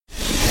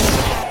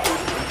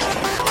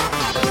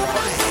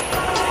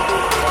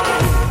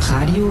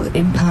Radio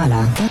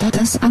Impala,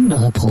 das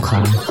andere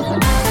Programm.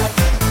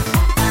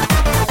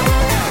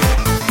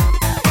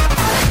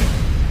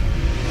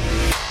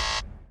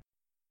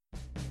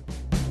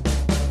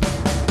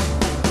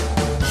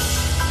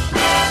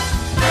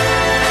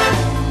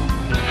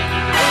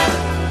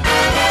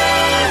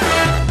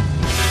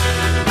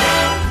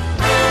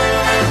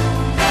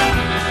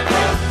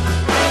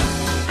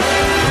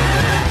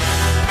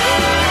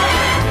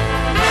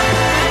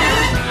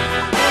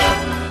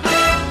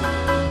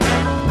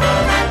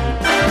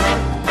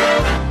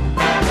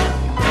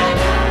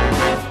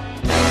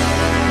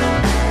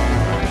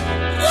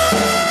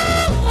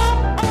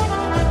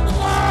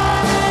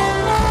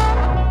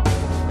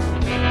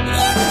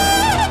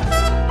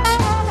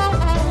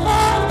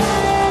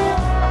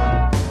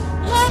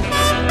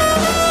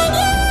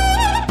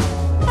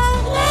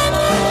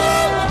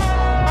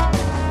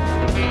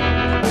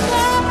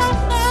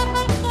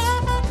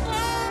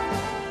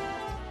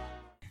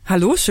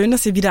 Hallo, schön,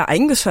 dass ihr wieder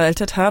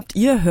eingeschaltet habt.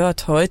 Ihr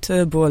hört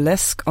heute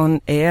Burlesque on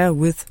Air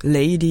with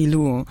Lady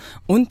Lou.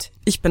 Und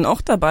ich bin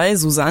auch dabei,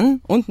 Susanne.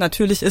 Und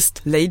natürlich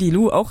ist Lady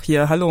Lou auch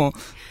hier. Hallo.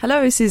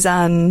 Hello,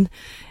 Susanne.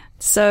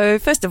 So,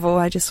 first of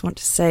all, I just want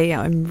to say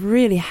I'm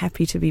really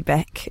happy to be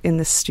back in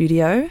the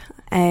studio.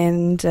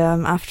 And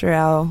after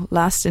our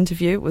last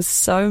interview, it was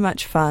so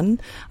much fun.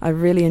 I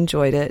really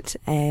enjoyed it.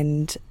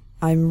 And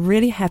I'm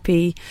really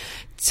happy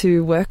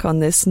to work on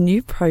this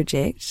new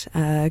project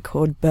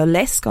called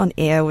Burlesque on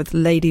Air with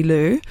Lady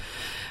Lou,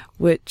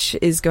 which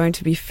is going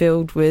to be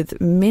filled with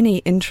many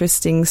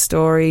interesting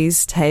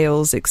stories,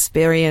 tales,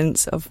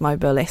 experience of my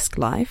burlesque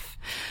life.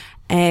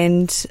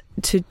 And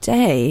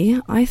today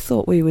I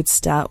thought we would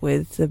start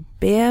with the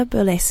bare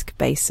burlesque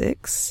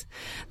basics,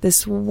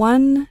 this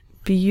one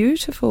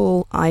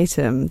beautiful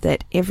item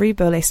that every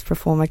burlesque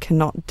performer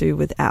cannot do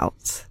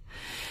without.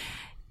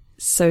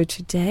 So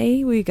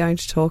today we're going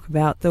to talk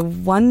about the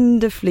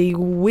wonderfully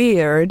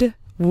weird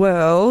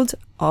world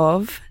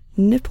of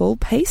nipple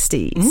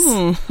pasties.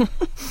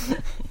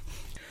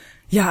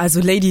 Ja, also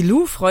Lady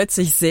Lou freut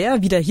sich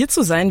sehr, wieder hier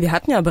zu sein. Wir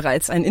hatten ja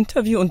bereits ein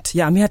Interview und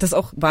ja, mir hat das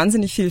auch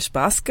wahnsinnig viel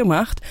Spaß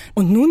gemacht.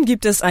 Und nun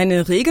gibt es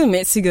eine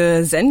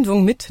regelmäßige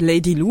Sendung mit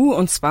Lady Lou,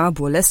 und zwar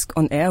Burlesque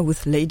on Air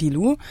with Lady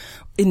Lou,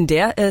 in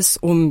der es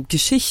um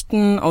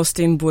Geschichten aus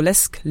dem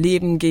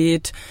Burlesque-Leben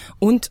geht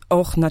und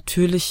auch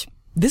natürlich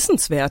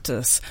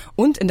Wissenswertes.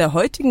 Und in der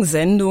heutigen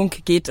Sendung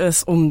geht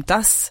es um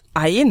das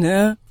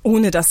eine,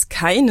 ohne das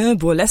keine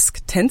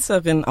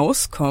Burlesque-Tänzerin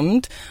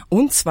auskommt,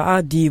 und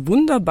zwar die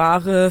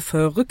wunderbare,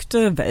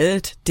 verrückte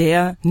Welt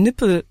der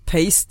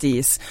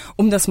Nipple-Pasties.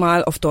 Um das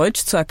mal auf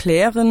Deutsch zu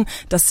erklären,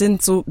 das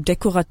sind so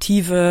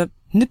dekorative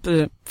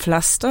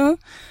Nippelpflaster,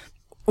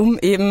 um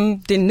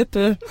eben den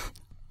Nippel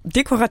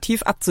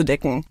dekorativ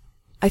abzudecken.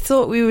 I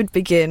thought we would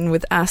begin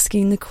with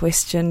asking the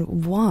question,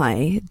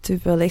 why do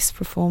burlesque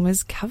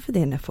performers cover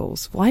their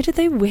nipples? Why do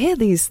they wear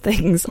these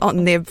things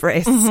on their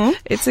breasts? Mm-hmm.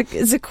 It's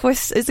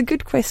a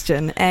good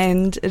question,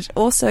 and it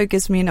also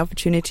gives me an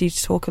opportunity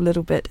to talk a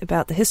little bit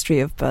about the history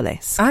of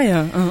burlesque. Ah,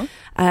 yeah.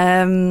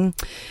 Uh-huh.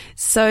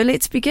 So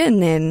let's begin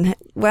then.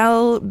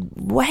 Well,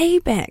 way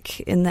back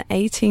in the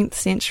 18th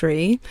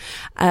century,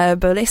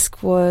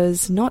 burlesque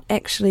was not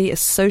actually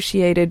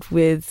associated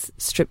with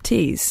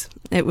striptease.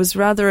 It was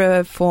rather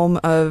a form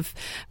of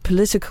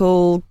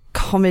political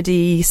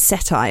comedy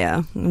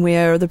satire,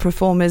 where the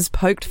performers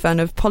poked fun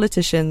of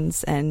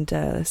politicians and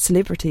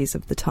celebrities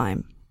of the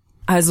time.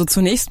 Also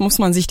zunächst muss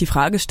man sich die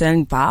Frage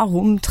stellen,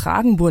 warum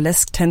tragen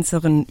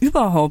Burlesque-Tänzerinnen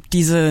überhaupt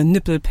diese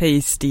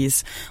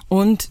Nipple-Pasties?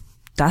 Und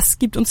das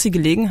gibt uns die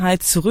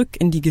Gelegenheit, zurück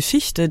in die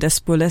Geschichte des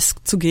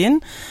Burlesque zu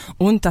gehen.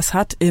 Und das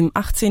hat im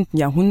 18.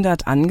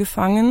 Jahrhundert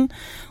angefangen.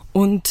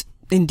 Und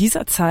in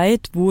dieser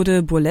Zeit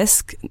wurde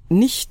Burlesque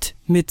nicht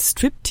mit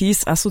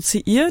Striptease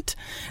assoziiert.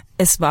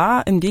 Es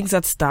war im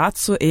Gegensatz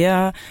dazu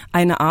eher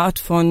eine Art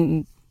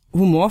von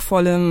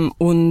humorvollem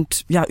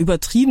und ja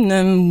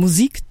übertriebenem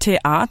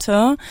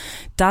Musiktheater,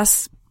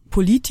 das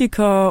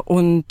Politiker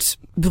und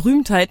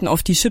Berühmtheiten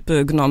auf die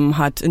Schippe genommen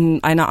hat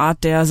in einer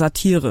Art der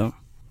Satire.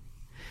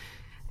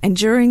 And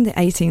during the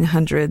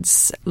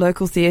 1800s,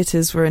 local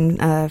theatres were in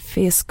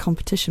fierce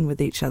competition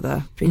with each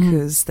other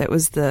because that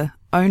was the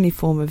only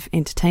form of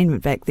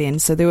entertainment back then.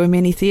 So there were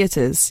many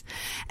theatres,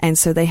 and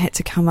so they had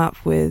to come up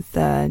with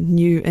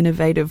new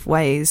innovative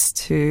ways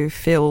to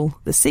fill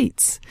the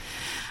seats.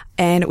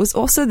 And it was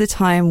also the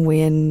time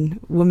when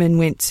women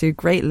went to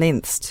great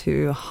lengths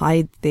to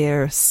hide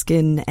their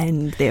skin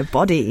and their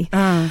body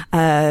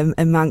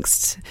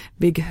amongst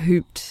big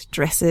hooped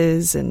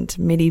dresses and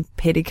many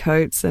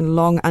petticoats and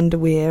long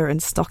underwear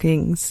and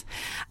stockings.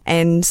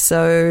 And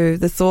so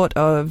the thought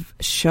of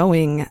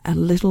showing a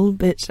little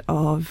bit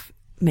of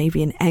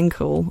maybe an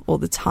ankle or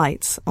the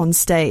tights on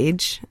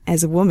stage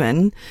as a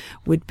woman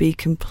would be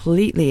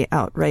completely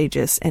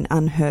outrageous and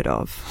unheard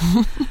of.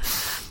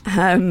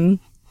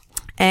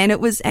 And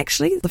it was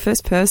actually the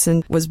first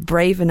person was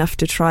brave enough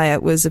to try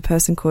it was a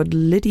person called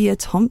Lydia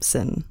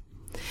Thompson.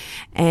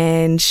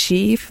 And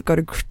she got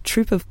a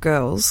troupe of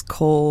girls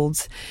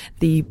called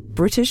the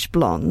British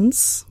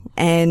Blondes.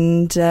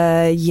 And,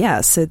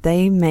 so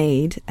they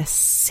made a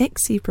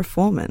sexy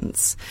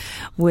performance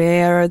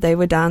where they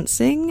were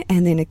dancing,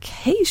 and then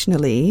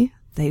occasionally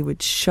they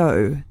would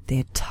show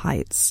their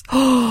tights.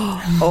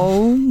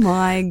 Oh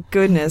my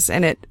goodness.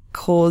 And it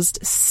caused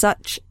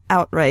such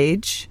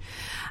outrage.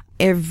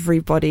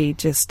 Everybody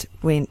just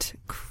went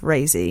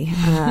crazy.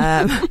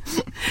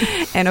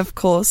 And of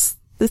course,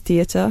 the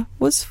theater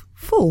was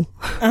full.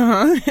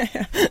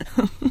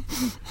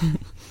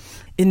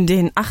 In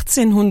den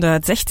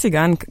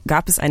 1860ern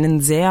gab es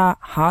einen sehr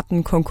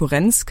harten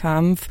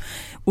Konkurrenzkampf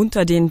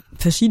unter den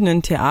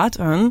verschiedenen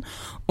Theatern,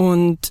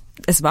 und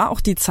es war auch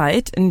die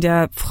Zeit, in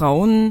der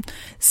Frauen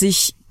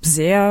sich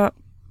sehr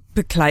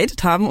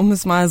bekleidet haben, um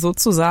es mal so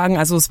zu sagen.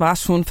 Also es war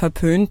schon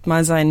verpönt,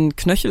 mal seinen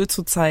Knöchel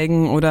zu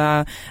zeigen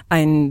oder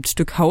ein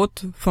Stück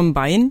Haut vom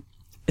Bein.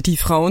 Die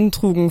Frauen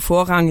trugen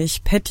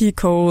vorrangig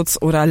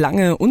Petticoats oder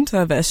lange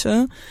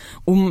Unterwäsche,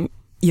 um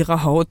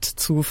ihre Haut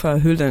zu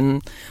verhüllen.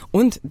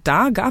 Und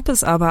da gab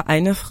es aber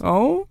eine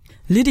Frau,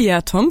 Lydia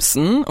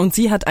Thompson, und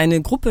sie hat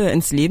eine Gruppe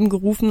ins Leben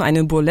gerufen,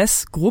 eine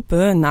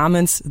Burlesque-Gruppe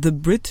namens The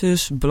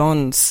British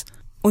Blondes.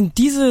 Und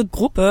diese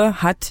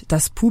Gruppe hat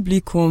das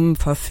Publikum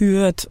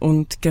verführt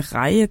und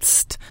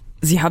gereizt.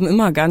 Sie haben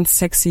immer ganz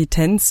sexy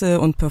Tänze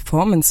und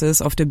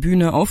Performances auf der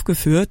Bühne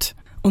aufgeführt.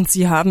 Und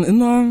sie haben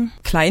immer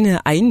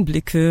kleine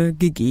Einblicke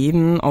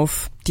gegeben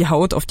auf die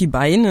Haut, auf die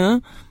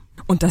Beine.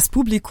 Und das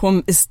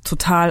Publikum ist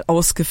total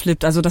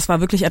ausgeflippt. Also das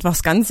war wirklich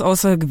etwas ganz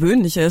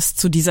Außergewöhnliches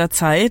zu dieser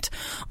Zeit.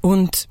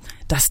 Und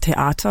das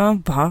Theater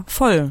war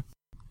voll.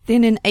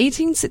 Then in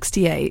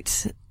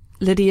 1868,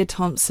 Lydia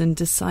Thompson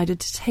decided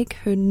to take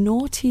her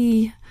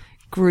naughty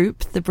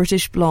group, the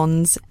British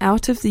Blondes,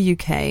 out of the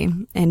UK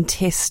and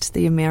test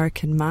the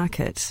American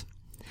market.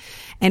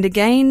 And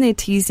again, their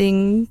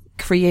teasing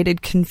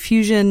created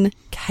confusion,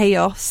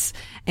 chaos,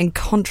 and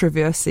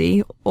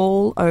controversy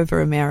all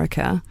over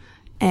America.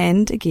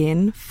 And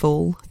again,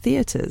 full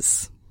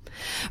theatres.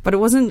 But it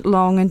wasn't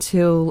long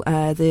until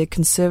the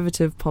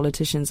conservative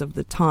politicians of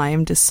the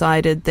time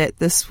decided that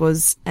this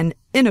was an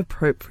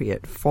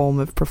inappropriate form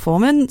of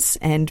performance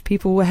and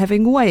people were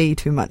having way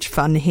too much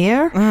fun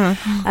here.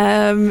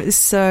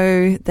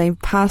 So they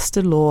passed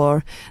a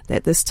law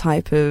that this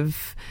type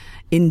of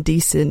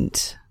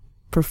indecent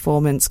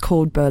performance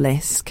called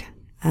burlesque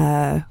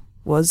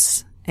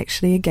was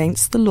actually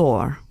against the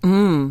law.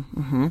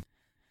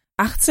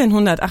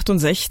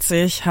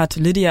 1868 hat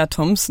Lydia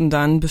Thompson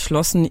dann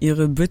beschlossen,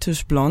 ihre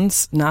British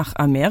Blondes nach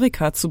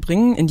Amerika zu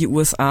bringen, in die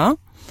USA.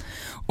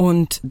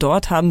 Und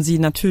dort haben sie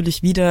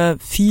natürlich wieder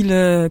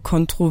viele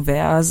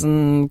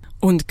Kontroversen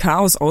und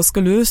Chaos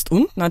ausgelöst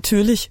und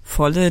natürlich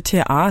volle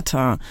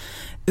Theater.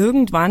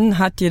 Irgendwann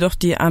hat jedoch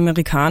die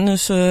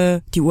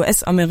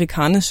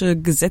US-amerikanische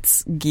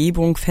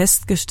Gesetzgebung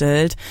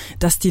festgestellt,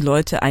 dass die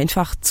Leute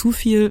einfach zu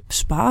viel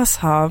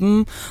Spaß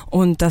haben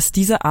und dass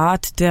diese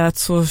Art der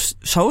zur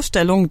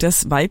Schaustellung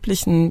des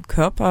weiblichen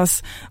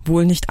Körpers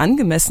wohl nicht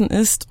angemessen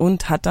ist,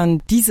 und hat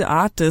dann diese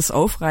Art des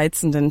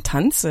aufreizenden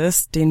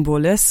Tanzes, den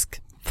Burlesque,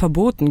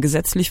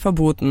 gesetzlich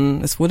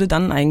verboten. Es wurde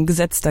dann ein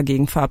Gesetz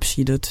dagegen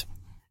verabschiedet.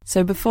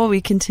 So before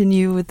we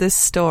continue with this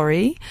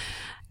story,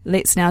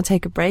 let's now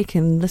take a break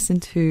and listen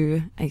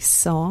to a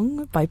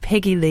song by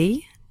Peggy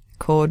Lee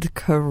called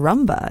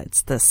Carumba.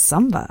 It's the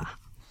Samba.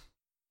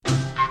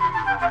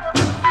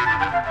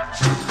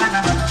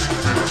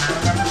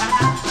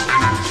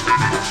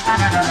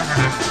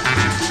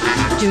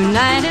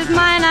 Tonight is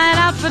my night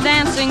out for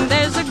dancing.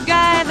 There's a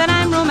guy that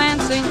I'm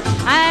romancing.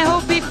 I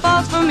hope he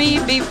falls for me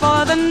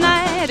before the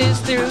night is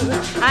through.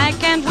 I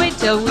can't wait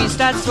till we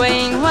start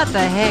swaying. What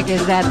the heck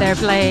is that they're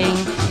playing?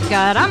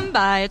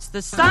 Caramba, it's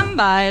the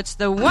samba. It's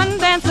the one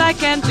dance I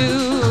can't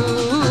do.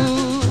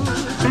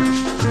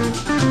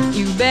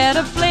 You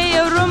better play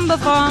a rumba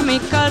for me,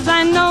 'cause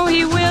I know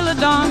he will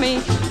adore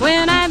me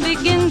when I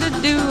begin to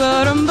do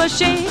a rumba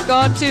shake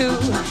or two.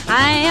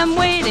 I am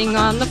waiting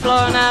on the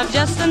floor now,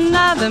 just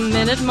another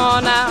minute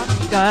more now.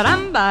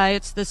 Caramba,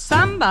 it's the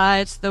samba,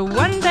 it's the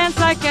one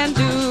dance I can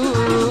do.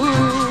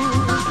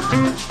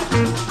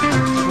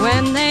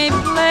 When they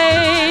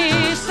play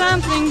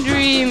something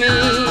dreamy,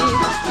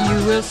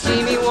 you will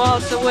see me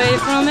waltz away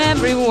from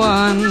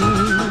everyone.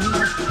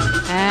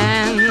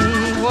 And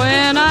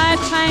when I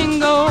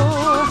tango,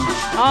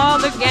 all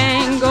the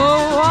gang go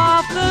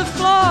off the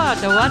floor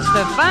to watch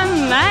the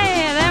fun.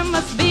 There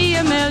must be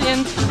a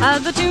million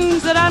other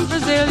tunes that aren't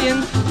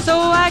Brazilian,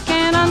 so I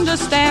can't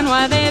understand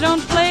why they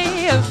don't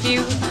play a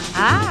few.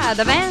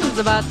 The band's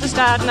about to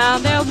start now.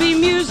 There'll be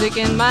music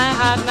in my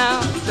heart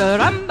now.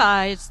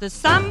 Caramba, it's the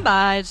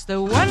samba, it's the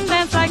one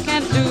dance I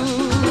can't do.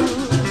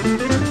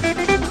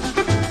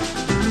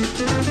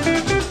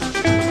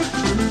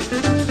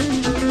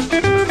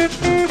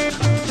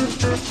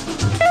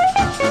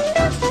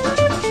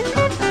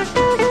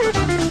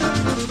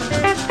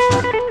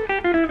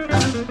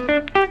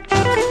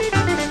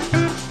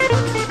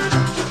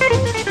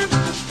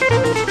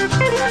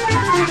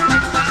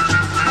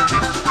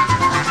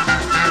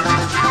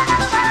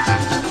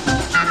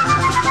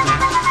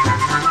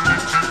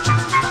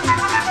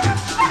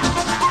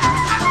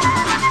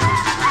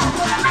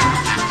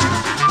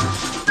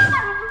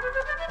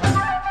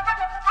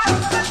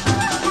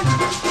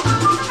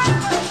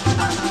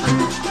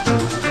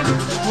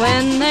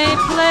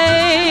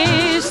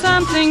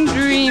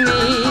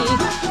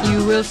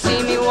 will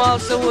see me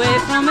waltz away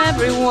from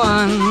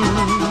everyone.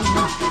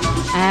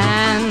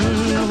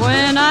 And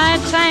when I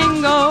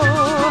tango,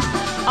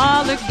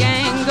 all the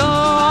gang go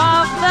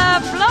off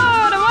the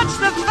floor to watch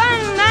the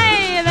fun.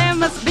 Hey, there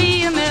must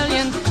be a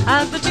million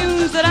of the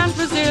tunes that aren't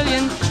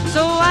Brazilian,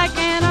 so I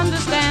can't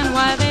understand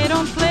why they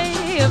don't play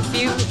a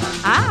few.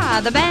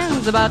 The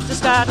band's about to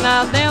start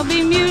now. There'll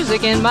be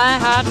music in my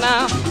heart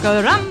now.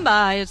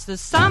 Caramba, it's the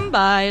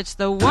samba, it's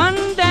the one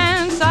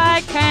dance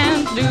I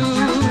can't do.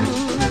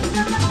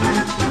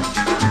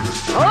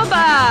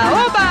 Oba,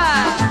 oba!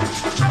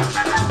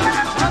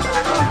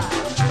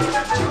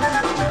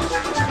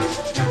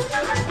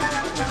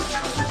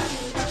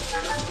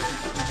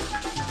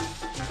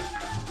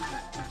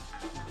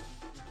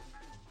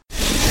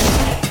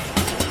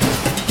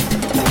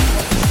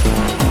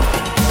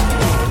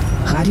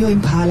 Radio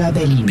Impala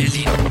Berlin.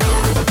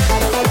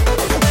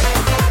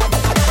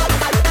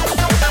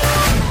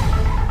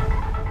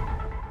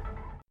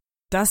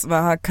 Das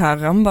war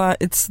Caramba,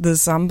 It's the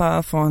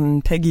Samba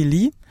von Peggy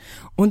Lee.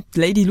 Und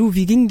Lady Lou,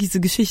 wie ging diese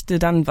Geschichte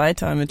dann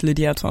weiter mit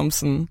Lydia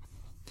Thompson?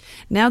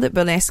 Now that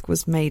burlesque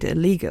was made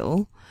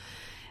illegal,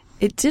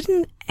 it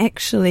didn't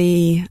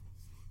actually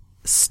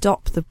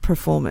stop the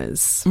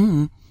performers.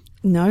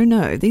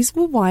 No, these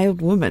were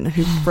wild women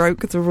who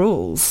broke the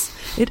rules.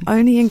 It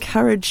only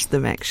encouraged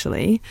them,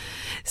 actually.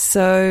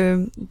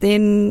 So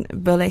then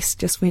burlesque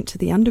just went to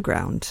the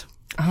underground.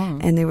 Oh.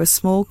 And there were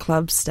small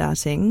clubs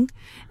starting,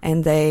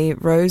 and they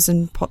rose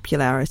in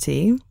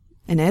popularity.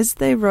 And as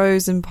they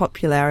rose in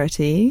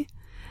popularity,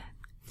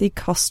 the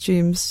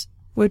costumes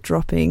were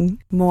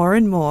dropping more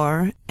and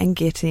more and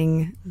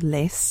getting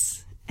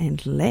less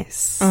and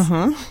less.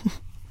 Uh-huh.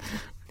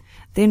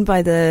 Then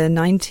by the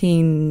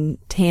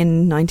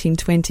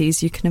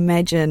 1920s, you can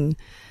imagine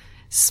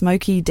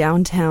smoky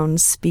downtown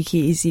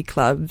speakeasy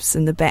clubs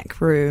in the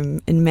back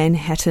room in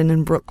Manhattan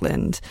and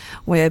Brooklyn,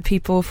 where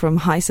people from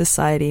high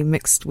society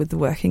mixed with the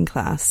working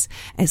class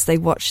as they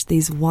watched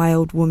these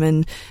wild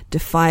women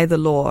defy the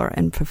law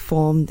and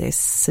perform their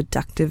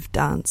seductive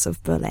dance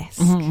of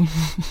burlesque.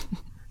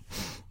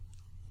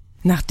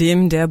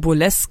 Nachdem der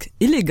Burlesque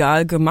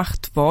illegal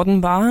gemacht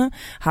worden war,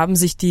 haben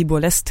sich die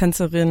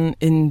Burlesque-Tänzerinnen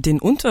in den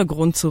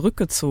Untergrund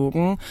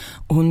zurückgezogen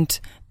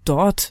und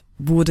dort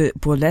wurde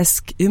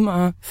Burlesque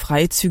immer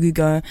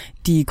freizügiger.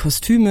 Die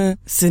Kostüme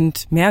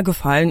sind mehr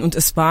gefallen und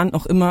es waren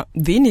auch immer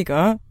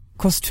weniger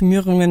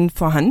Kostümierungen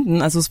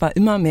vorhanden. Also es war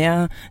immer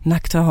mehr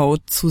nackte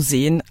Haut zu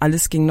sehen.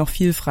 Alles ging noch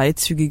viel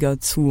freizügiger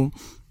zu.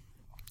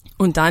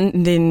 Und dann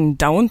in den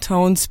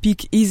Downtown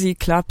Speakeasy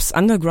Clubs,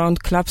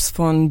 Underground Clubs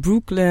von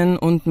Brooklyn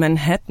und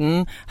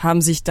Manhattan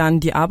haben sich dann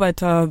die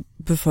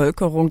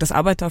Arbeiterbevölkerung, das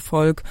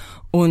Arbeitervolk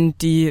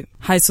und die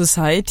High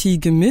Society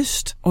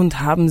gemischt und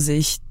haben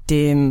sich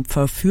dem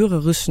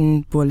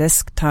verführerischen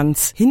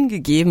Burlesque-Tanz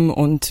hingegeben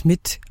und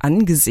mit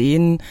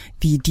angesehen,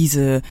 wie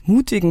diese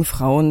mutigen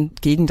Frauen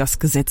gegen das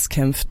Gesetz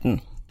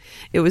kämpften.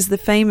 It was the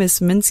famous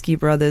Minsky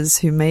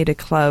brothers who made a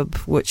club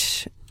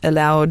which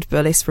allowed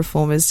burlesque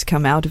performers to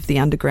come out of the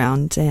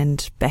underground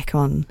and back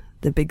on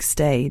the big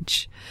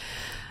stage.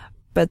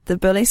 But the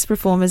burlesque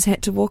performers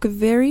had to walk a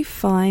very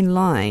fine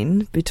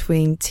line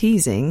between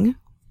teasing,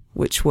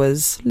 which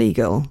was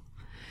legal,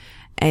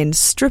 and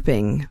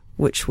stripping,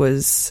 which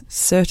was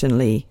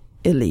certainly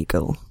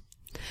illegal.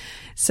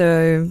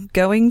 So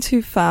going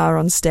too far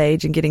on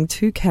stage and getting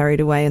too carried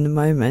away in the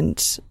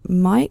moment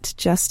might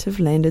just have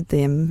landed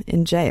them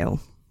in jail.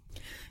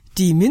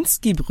 Die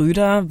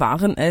Minsky-Brüder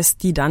waren es,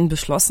 die dann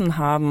beschlossen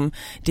haben,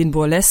 den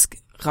Burlesque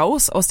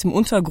raus aus dem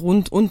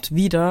Untergrund und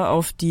wieder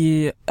auf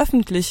die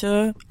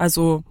öffentliche,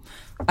 also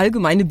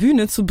allgemeine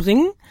Bühne zu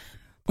bringen.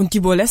 Und die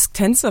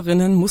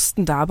Burlesque-Tänzerinnen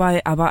mussten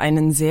dabei aber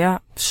einen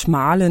sehr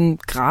schmalen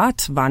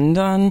Grat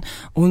wandern,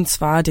 und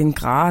zwar den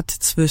Grat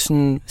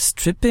zwischen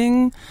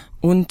Stripping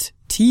und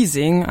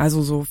Teasing,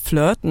 also so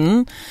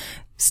Flirten.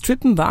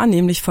 Strippen war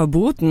nämlich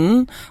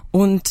verboten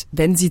und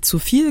wenn sie zu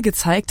viel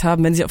gezeigt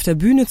haben, wenn sie auf der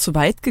Bühne zu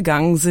weit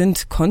gegangen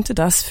sind, konnte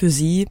das für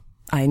sie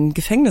einen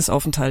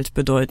Gefängnisaufenthalt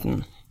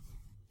bedeuten.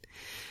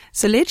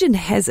 So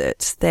legend has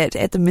it that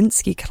at the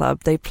Minsky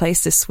Club they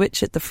placed a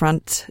switch at the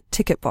front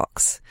ticket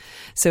box.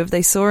 So if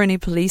they saw any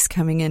police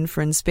coming in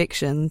for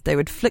inspection, they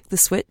would flick the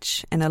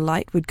switch and a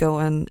light would go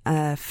on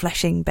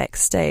flashing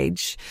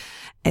backstage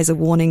as a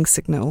warning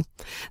signal.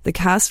 The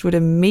cast would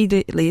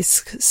immediately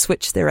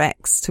switch their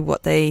acts to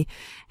what they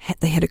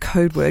had a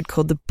code word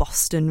called the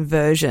Boston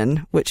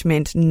version, which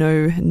meant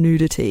no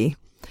nudity.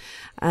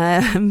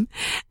 And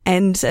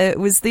it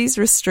was these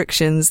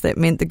restrictions that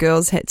meant the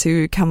girls had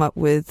to come up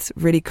with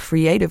really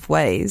creative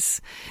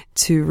ways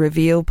to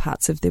reveal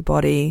parts of their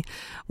body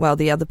while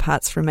the other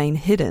parts remain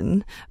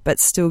hidden, but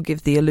still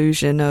give the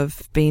illusion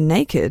of being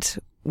naked,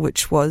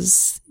 which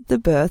was the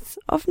birth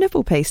of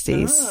nipple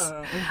pasties.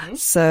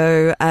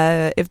 So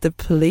if the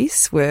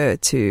police were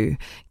to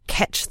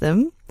catch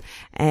them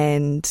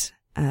and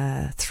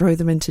throw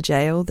them into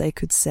jail, they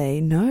could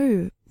say,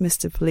 "No,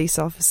 Mr. Police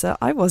Officer,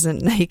 I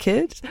wasn't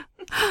naked.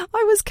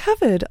 I was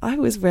covered. I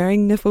was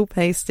wearing nipple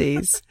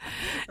pasties.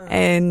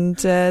 And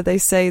they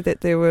say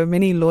that there were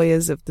many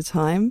lawyers of the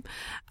time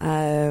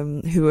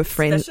who were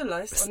friends.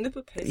 Specialized on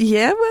nipple pasties.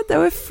 Yeah, well, they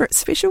were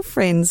special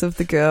friends of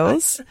the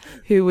girls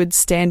who would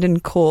stand in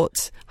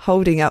court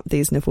holding up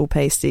these nipple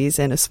pasties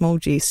and a small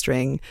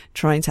G-string,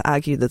 trying to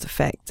argue the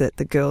fact that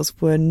the girls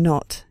were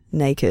not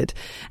naked.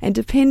 And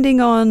depending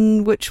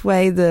on which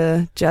way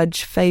the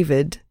judge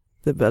favoured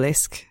the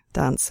burlesque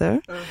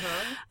dancer,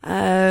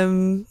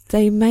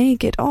 they may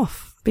get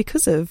off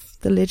because of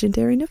the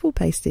legendary nipple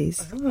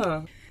pasties.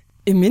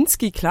 Im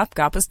Minsky Club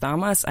gab es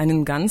damals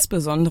einen ganz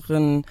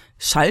besonderen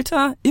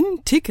Schalter im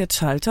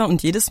Ticketschalter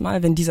und jedes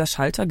Mal, wenn dieser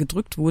Schalter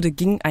gedrückt wurde,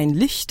 ging ein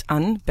Licht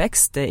an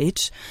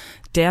backstage,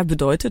 der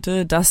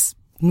bedeutete, dass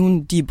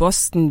nun die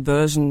Boston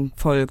Version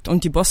folgt.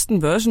 Und die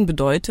Boston Version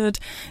bedeutet,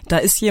 da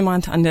ist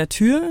jemand an der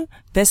Tür,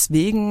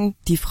 weswegen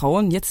die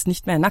Frauen jetzt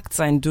nicht mehr nackt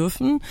sein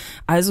dürfen.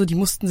 Also die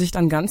mussten sich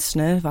dann ganz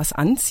schnell was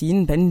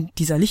anziehen, wenn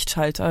dieser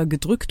Lichtschalter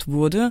gedrückt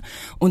wurde.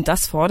 Und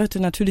das forderte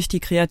natürlich die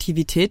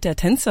Kreativität der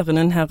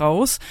Tänzerinnen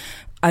heraus.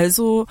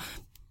 Also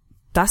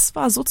das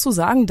war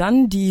sozusagen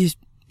dann die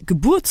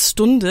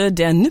Geburtsstunde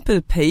der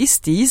Nipple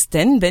Pasties,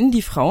 denn wenn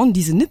die Frauen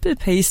diese Nipple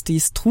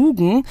Pasties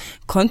trugen,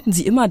 konnten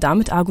sie immer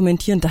damit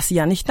argumentieren, dass sie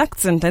ja nicht nackt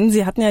sind, denn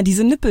sie hatten ja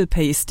diese Nipple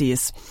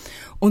Pasties.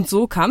 Und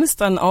so kam es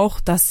dann auch,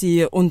 dass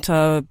sie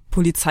unter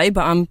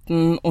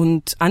Polizeibeamten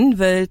und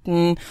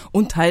Anwälten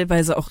und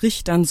teilweise auch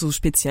Richtern so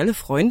spezielle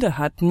Freunde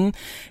hatten,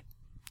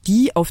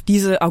 die auf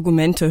diese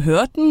Argumente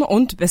hörten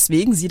und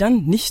weswegen sie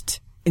dann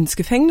nicht ins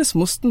Gefängnis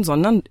mussten,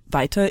 sondern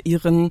weiter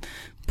ihren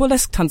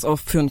Burlesque-Tanz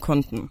aufführen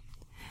konnten.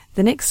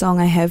 The next song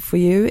I have for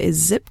you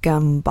is Zip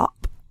Gum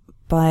Bop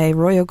by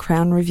Royal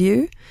Crown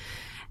Revue.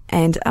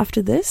 And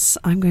after this,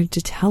 I'm going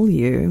to tell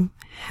you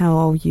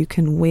how you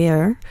can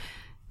wear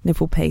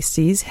nipple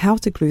pasties, how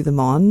to glue them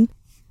on,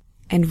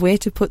 and where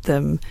to put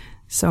them.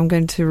 So I'm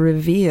going to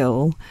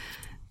reveal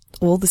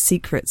all the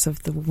secrets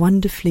of the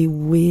wonderfully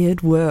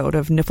weird world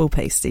of nipple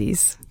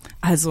pasties.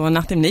 Also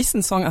nach dem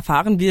nächsten Song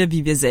erfahren wir,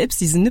 wie wir selbst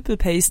diese Nipple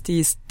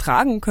Pasties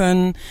tragen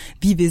können,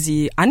 wie wir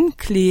sie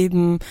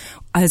ankleben.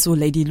 Also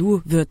Lady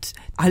Lu wird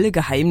alle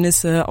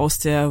Geheimnisse aus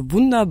der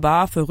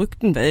wunderbar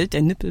verrückten Welt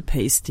der Nipple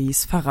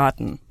Pasties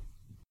verraten.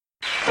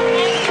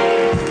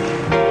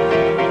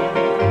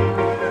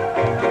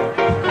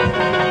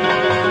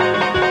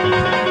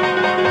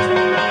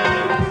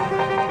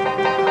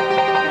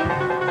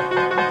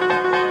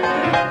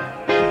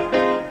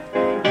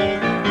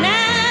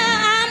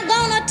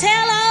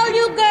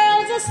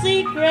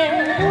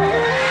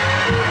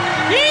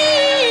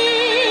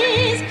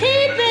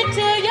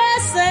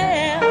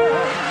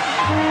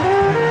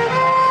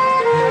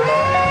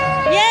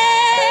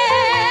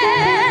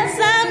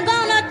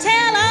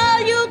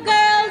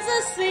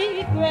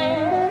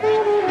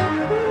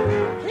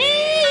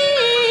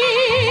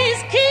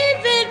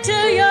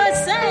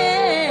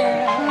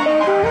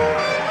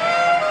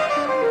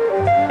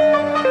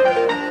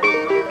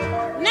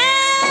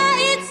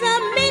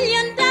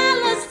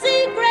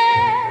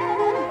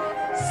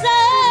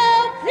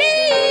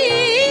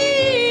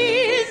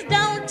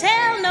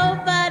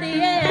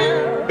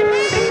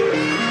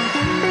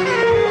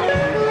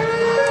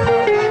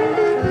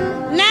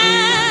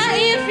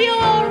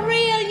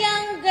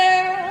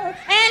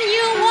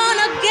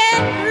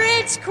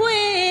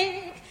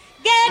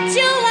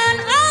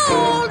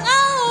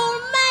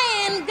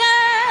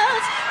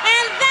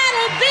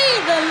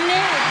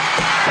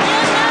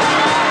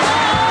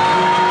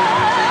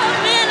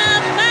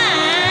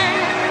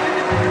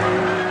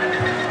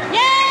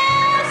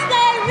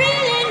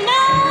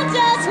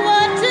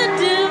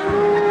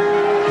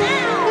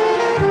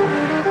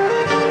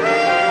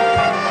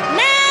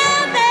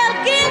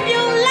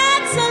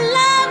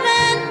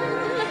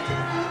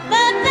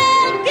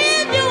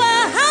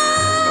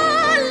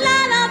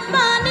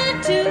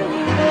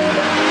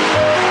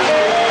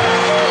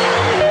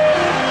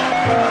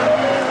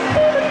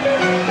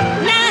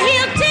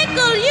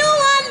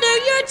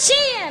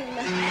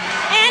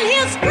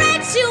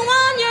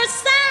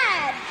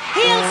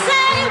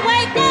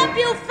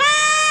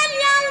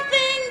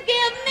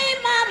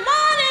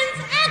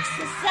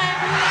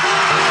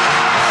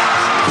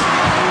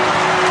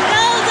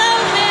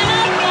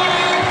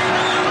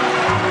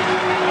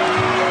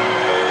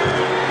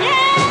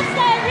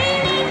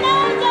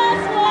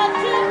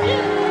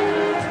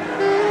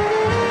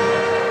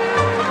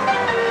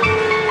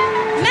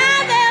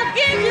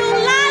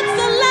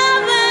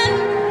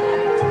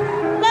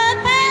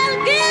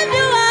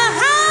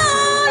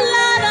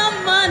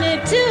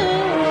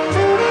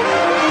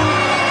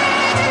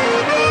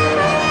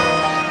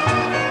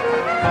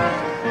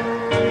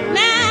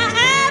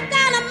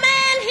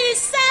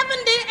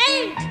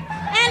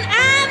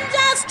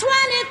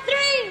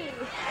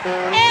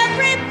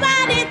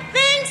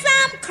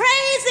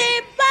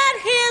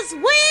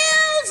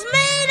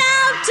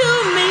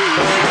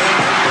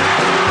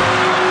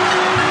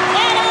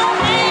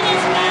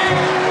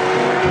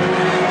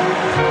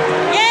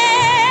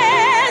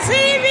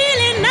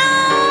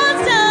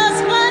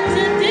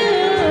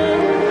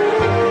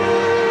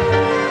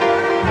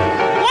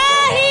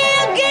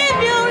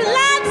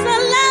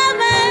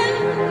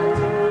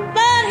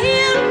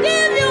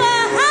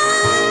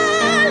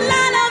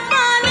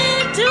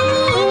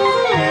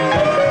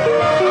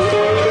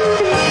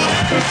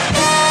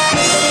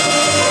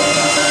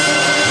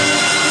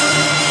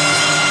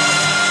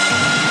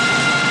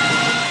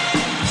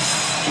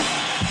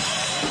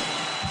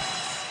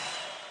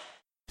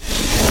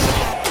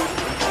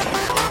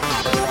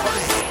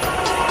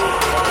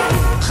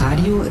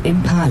 Radio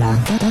Impala,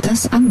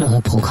 das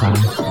andere Programm.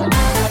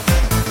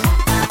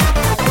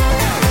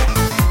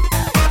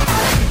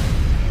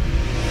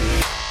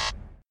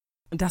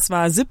 Das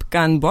war Zip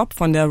Gun Bob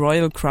von der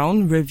Royal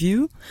Crown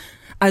Review.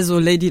 Also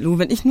Lady Lou,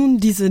 wenn ich nun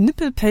diese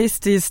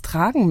Nipple-Pasties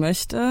tragen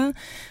möchte,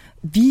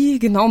 wie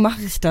genau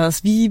mache ich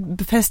das? Wie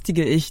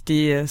befestige ich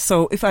die?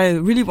 So, if I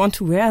really want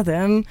to wear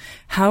them,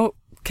 how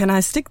can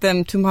I stick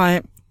them to my,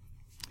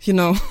 you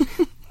know?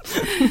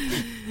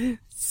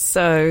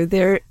 So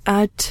there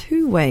are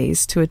two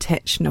ways to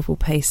attach nipple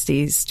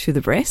pasties to the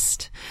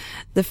breast.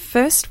 The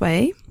first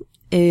way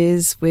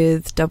is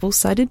with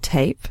double-sided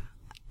tape,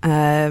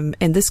 and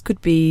this could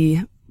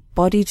be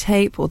body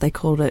tape, or they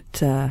call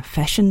it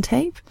fashion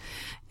tape.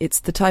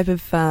 It's the type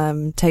of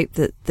tape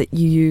that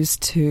you use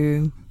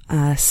to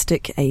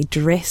stick a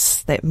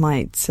dress that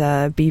might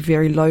be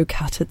very low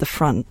cut at the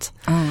front,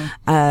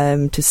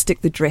 to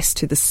stick the dress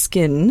to the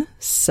skin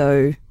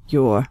so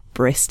your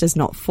breast does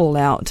not fall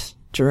out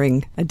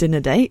during a dinner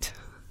date.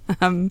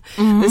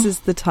 This is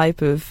the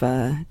type of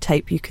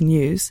tape you can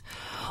use.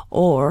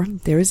 Or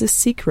there is a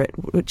secret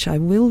which I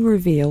will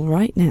reveal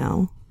right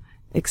now,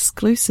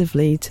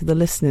 exclusively to the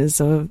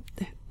listeners of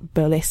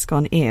Burlesque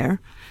on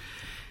Air.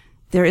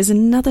 There is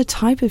another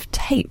type of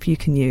tape you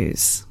can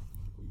use.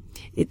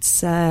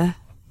 It's, let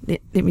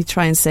me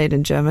try and say it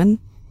in German.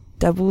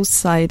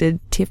 Double-sided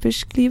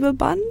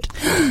Teppichklebeband.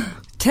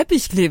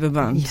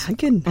 Teppichklebeband. Ja,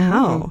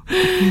 genau.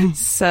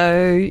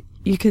 So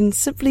you can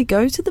simply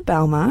go to the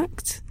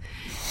Baumarkt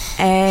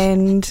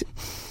and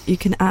you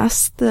can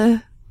ask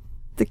the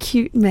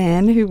cute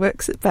man who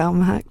works at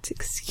Baumarkt,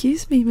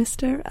 excuse me,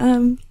 mister,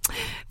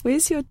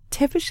 where's your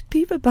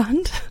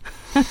Teppichklebeband?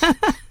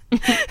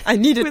 I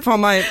need it for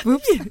my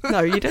boobs. No,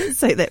 you don't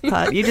say that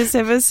part. You just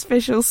have a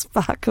special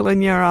sparkle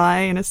in your eye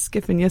and a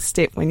skip in your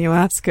step when you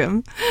ask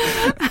him.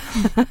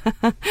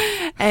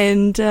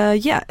 And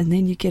and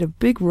then you get a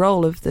big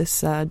roll of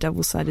this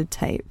double-sided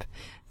tape.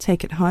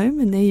 Take it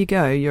home, and there you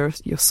go. You're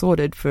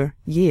sorted for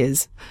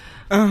years.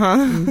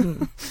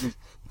 Mhm.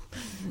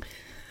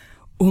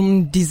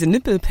 Um diese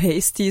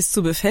Nipple-Pasties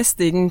zu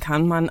befestigen,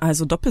 kann man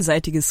also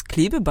doppelseitiges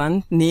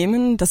Klebeband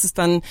nehmen. Das ist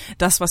dann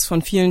das, was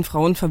von vielen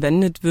Frauen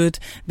verwendet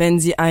wird, wenn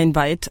sie ein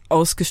weit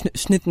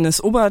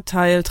ausgeschnittenes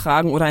Oberteil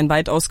tragen oder ein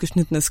weit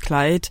ausgeschnittenes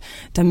Kleid,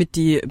 damit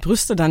die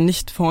Brüste dann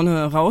nicht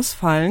vorne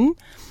rausfallen.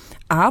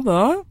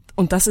 Aber,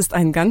 und das ist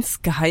ein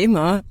ganz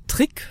geheimer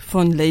Trick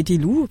von Lady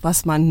Lou,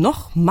 was man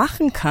noch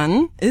machen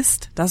kann,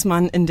 ist, dass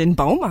man in den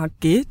Baumarkt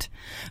geht,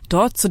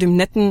 dort zu dem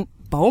netten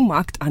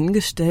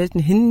Baumarktangestellten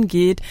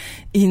hingeht,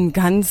 ihn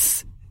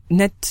ganz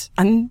nett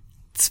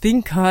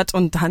anzwinkert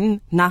und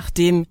dann nach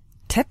dem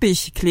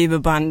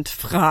Teppichklebeband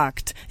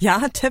fragt.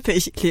 Ja,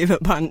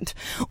 Teppichklebeband.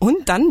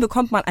 Und dann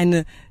bekommt man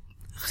eine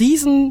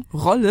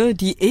Riesenrolle,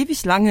 die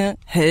ewig lange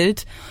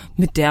hält,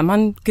 mit der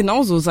man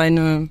genauso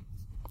seine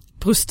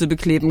Brüste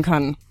bekleben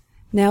kann.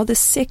 Now the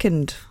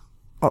second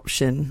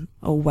option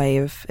or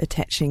way of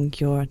attaching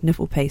your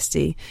nipple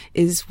pasty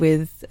is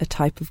with a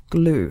type of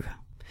glue.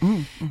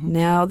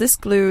 Now, this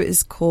glue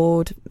is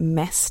called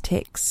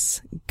Mastex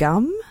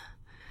gum,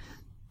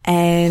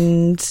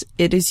 and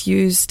it is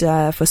used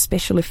for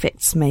special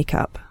effects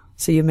makeup.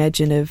 So you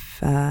imagine if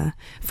for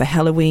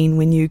Halloween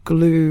when you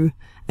glue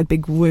a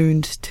big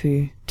wound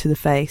to the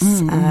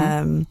face,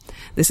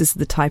 this is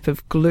the type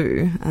of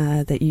glue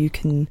that you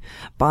can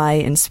buy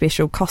in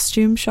special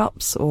costume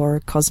shops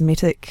or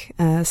cosmetic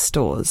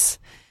stores.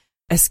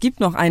 Es gibt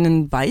noch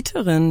einen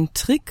weiteren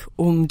Trick,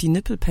 um die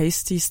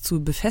Nipple-Pasties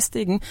zu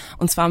befestigen,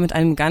 und zwar mit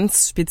einem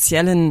ganz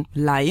speziellen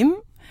Leim.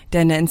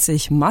 Der nennt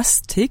sich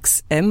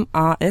Mastix,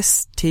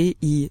 M-A-S-T-I-X,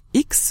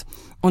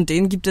 und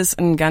den gibt es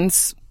in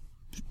ganz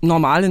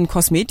normalen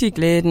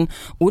Kosmetikläden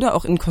oder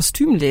auch in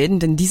Kostümläden,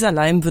 denn dieser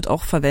Leim wird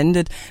auch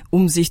verwendet,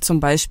 um sich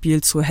zum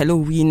Beispiel zu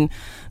Halloween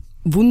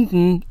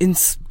Wunden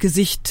ins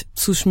Gesicht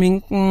zu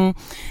schminken,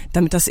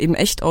 damit das eben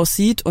echt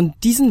aussieht, und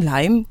diesen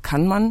Leim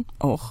kann man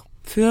auch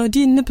für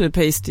die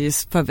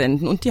Nipple-Pasties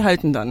verwenden und die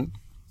halten dann.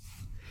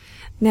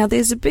 Now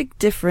there's a big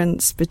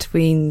difference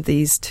between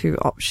these two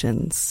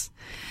options.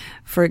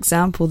 For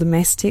example, the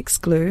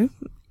Mastex glue,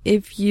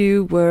 if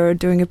you were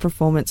doing a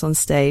performance on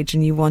stage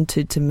and you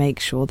wanted to make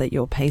sure that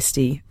your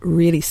pasty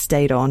really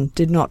stayed on,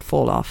 did not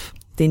fall off,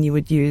 then you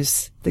would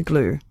use the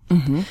glue.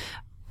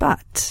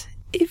 But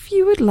if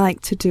you would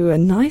like to do a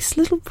nice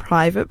little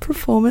private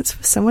performance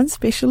for someone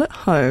special at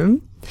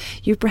home,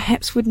 you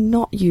perhaps would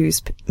not use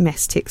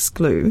Mastex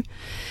glue,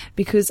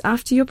 because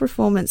after your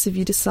performance, if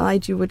you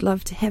decide you would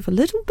love to have a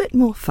little bit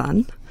more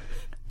fun,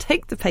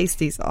 take the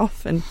pasties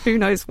off, and who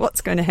knows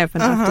what's going to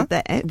happen after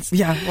that.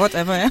 Yeah,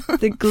 whatever.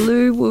 The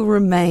glue will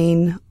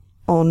remain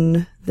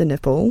on the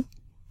nipple,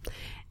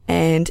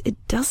 and it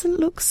doesn't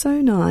look so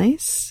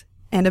nice,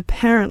 and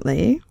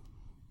apparently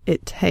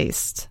it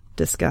tastes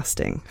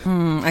disgusting.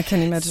 I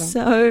can imagine.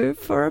 So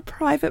for a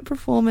private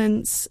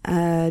performance,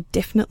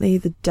 definitely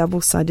the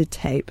double-sided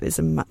tape is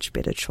a much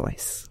better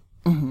choice.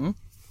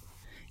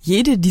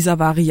 Jede dieser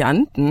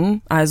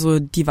Varianten, also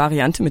die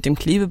Variante mit dem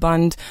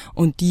Klebeband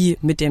und die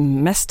mit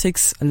dem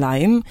Mastix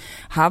Leim,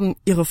 haben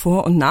ihre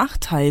Vor- und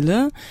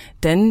Nachteile,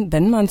 denn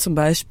wenn man zum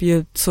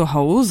Beispiel zu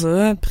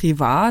Hause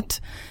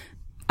privat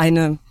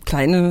eine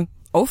kleine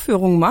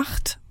Aufführung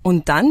macht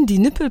und dann die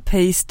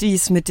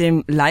Nippelpasties mit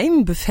dem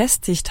Leim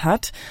befestigt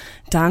hat,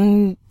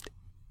 dann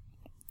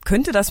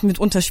könnte das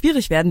mitunter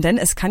schwierig werden, denn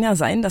es kann ja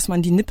sein, dass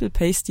man die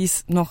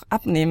Nippelpasties noch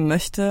abnehmen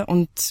möchte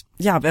und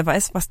ja, wer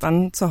weiß, was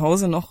dann zu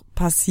Hause noch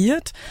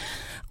passiert.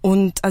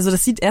 Und also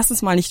das sieht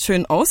erstens mal nicht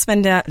schön aus,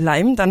 wenn der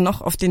Leim dann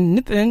noch auf den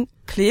Nippeln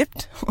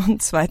klebt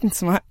und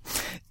zweitens mal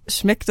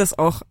schmeckt es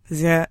auch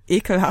sehr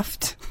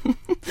ekelhaft.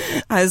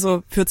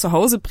 Also für zu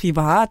Hause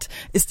privat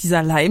ist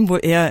dieser Leim wohl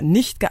eher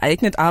nicht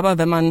geeignet, aber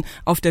wenn man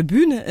auf der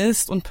Bühne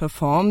ist und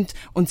performt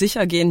und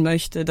sicher gehen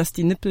möchte, dass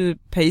die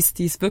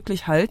Nippelpasties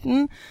wirklich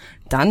halten,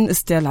 dann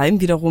ist der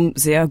Leim wiederum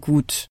sehr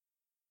gut.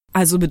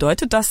 Also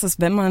bedeutet das,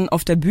 dass wenn man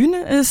auf der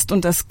Bühne ist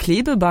und das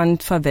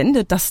Klebeband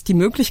verwendet, dass die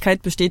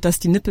Möglichkeit besteht, dass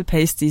die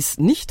Nippelpasties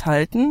nicht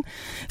halten.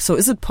 So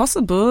is it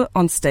possible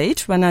on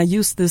stage when I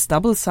use this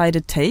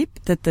double-sided tape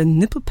that the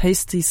nipple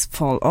pasties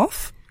fall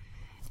off?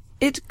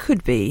 It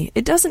could be.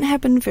 It doesn't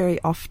happen very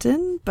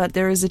often, but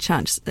there is a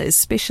chance,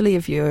 especially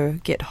if you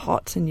get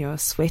hot and you're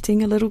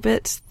sweating a little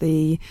bit,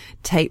 the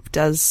tape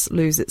does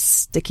lose its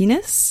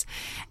stickiness.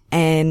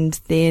 And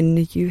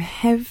then you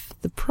have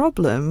the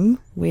problem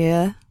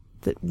where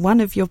that one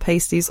of your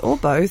pasties or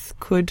both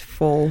could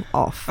fall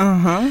off.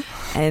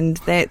 And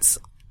that's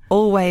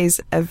always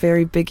a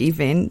very big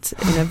event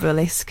in a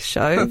burlesque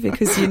show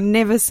because you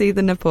never see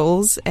the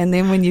nipples. And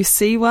then when you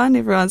see one,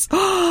 everyone's,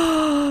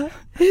 oh,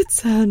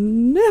 it's a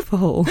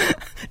nipple.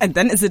 And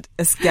then is it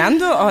a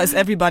scandal or is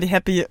everybody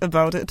happy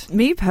about it?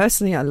 Me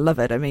personally, I love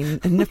it. I mean,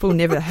 a nipple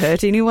never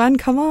hurt anyone.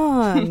 Come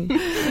on.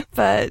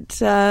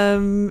 But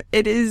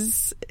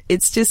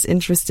it's just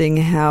interesting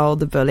how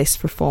the burlesque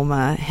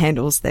performer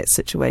handles that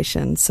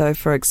situation. So,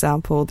 for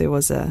example, there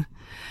was a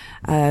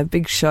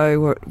big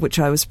show which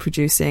I was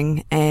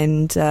producing,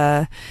 and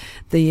the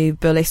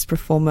burlesque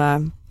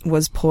performer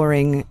was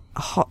pouring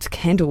hot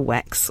candle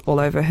wax all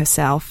over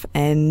herself,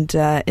 and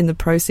in the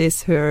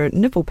process her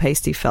nipple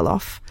pasty fell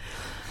off.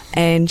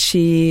 And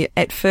she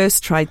at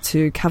first tried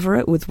to cover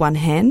it with one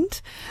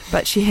hand,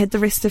 but she had the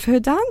rest of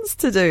her dance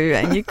to do,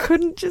 and you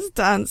couldn't just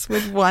dance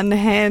with one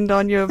hand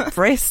on your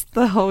breast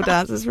the whole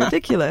dance. Is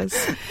ridiculous.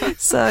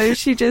 So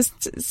she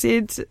just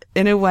said,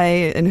 in a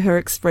way, in her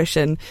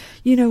expression,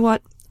 you know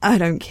what, I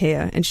don't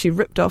care. And she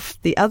ripped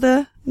off the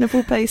other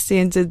nipple pasty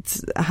and did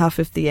half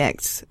of the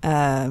act.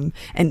 And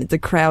the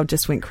crowd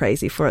just went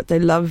crazy for it. They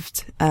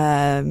loved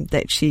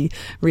that she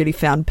really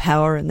found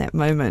power in that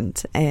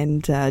moment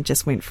and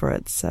just went for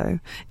it. So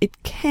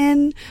it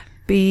can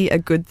be a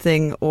good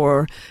thing,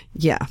 or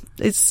yeah,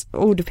 it's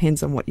all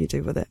depends on what you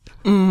do with it.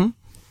 Mhm.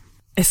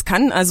 Es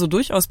kann also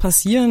durchaus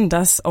passieren,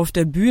 dass auf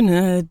der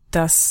Bühne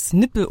das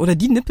Nippel oder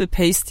die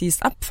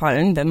Nippelpasties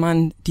abfallen, wenn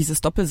man dieses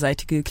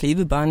doppelseitige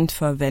Klebeband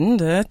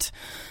verwendet.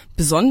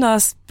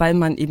 Besonders, weil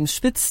man eben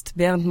schwitzt,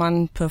 während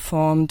man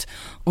performt,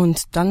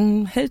 und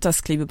dann hält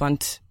das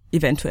Klebeband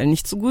eventuell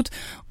nicht so gut.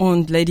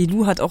 Und Lady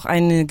Lu hat auch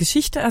eine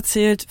Geschichte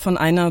erzählt von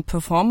einer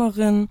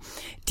Performerin,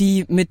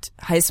 die mit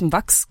heißem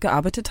Wachs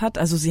gearbeitet hat.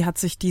 Also sie hat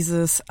sich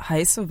dieses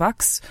heiße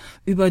Wachs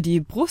über die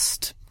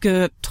Brust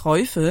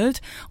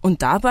geträufelt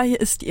und dabei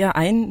ist ihr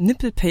ein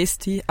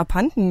Nippelpasty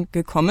abhanden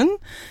gekommen.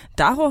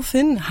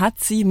 Daraufhin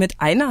hat sie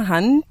mit einer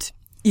Hand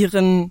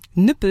ihren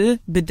Nippel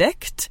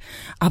bedeckt,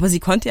 aber sie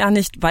konnte ja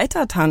nicht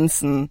weiter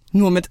tanzen,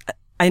 nur mit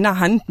einer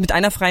Hand, mit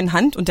einer freien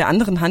Hand und der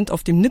anderen Hand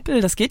auf dem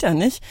Nippel, das geht ja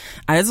nicht.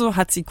 Also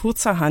hat sie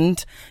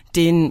kurzerhand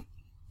den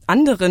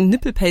anderen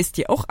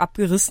Nippelpasty auch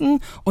abgerissen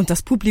und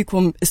das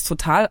Publikum ist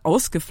total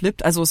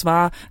ausgeflippt. Also es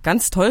war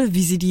ganz toll,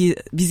 wie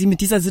sie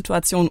mit dieser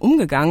Situation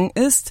umgegangen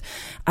ist.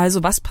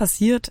 Also was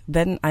passiert,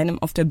 wenn einem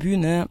auf der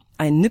Bühne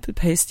ein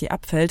Nippelpasty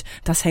abfällt?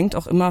 Das hängt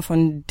auch immer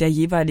von der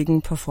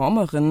jeweiligen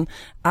Performerin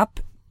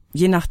ab,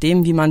 je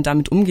nachdem, wie man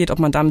damit umgeht, ob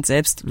man damit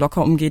selbst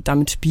locker umgeht,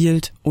 damit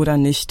spielt oder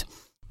nicht.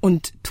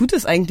 Und tut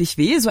es eigentlich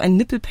weh, so ein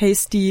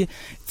Nippelpasty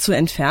zu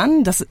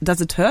entfernen? Does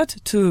it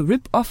hurt to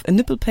rip off a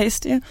nipple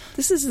pasty?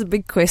 This is a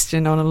big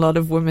question on a lot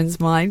of women's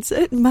minds.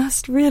 It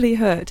must really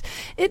hurt.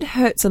 It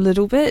hurts a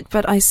little bit,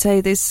 but I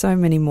say there's so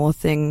many more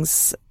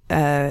things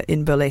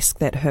in burlesque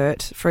that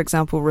hurt. For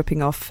example,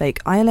 ripping off fake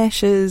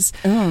eyelashes,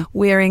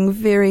 wearing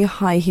very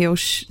high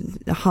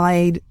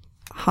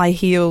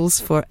heels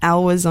for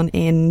hours on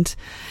end.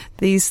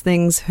 These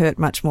things hurt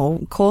much more.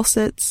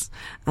 Corsets.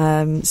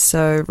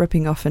 So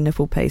ripping off a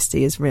nipple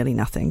pasty is really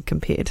nothing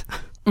compared.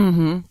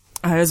 Mhm.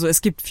 Also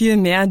es gibt viel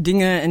mehr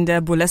Dinge in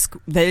der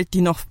Burlesque-Welt, die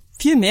noch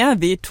viel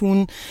mehr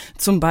wehtun.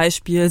 Zum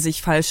Beispiel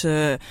sich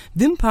falsche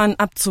Wimpern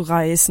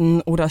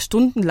abzureißen oder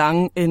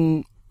stundenlang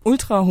in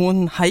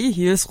ultrahohen High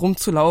Heels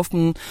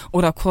rumzulaufen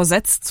oder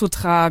Korsetts zu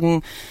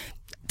tragen.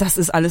 Das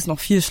ist alles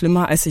noch viel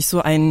schlimmer, als sich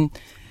so ein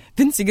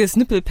winziges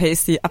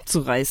Nippelpasty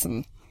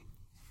abzureißen.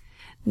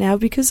 Now,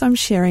 because I'm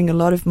sharing a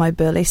lot of my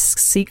burlesque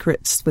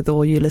secrets with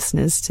all you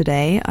listeners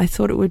today, I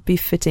thought it would be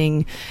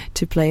fitting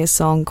to play a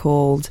song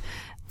called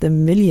The $1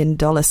 Million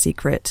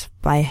Secret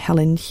by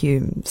Helen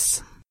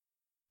Humes.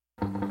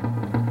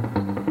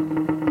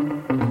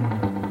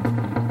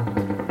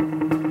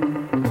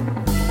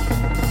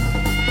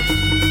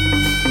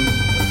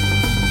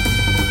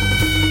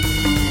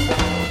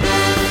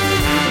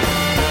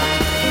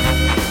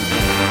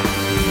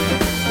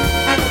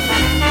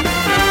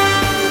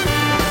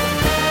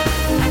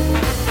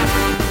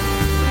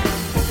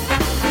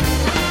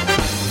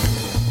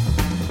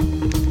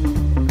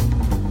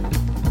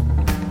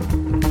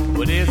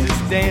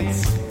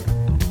 Dance,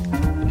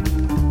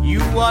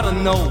 you ought to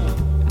know,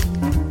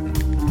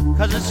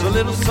 'cause it's a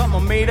little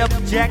something made up,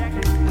 Jack,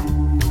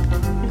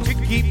 to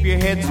keep your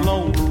heads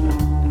low.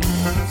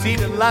 See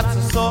that lots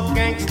of soft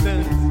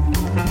gangsters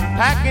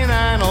packing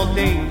iron all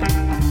day,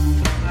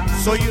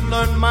 so you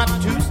learn my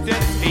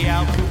two-step, stay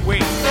out the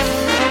way,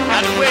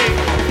 out the way.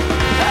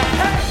 Hey,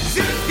 hey,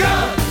 zip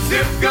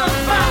gun,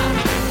 fire,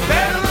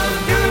 better look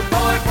good,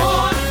 boy,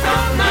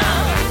 stop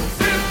now.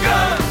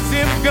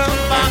 Zip gun,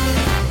 fire.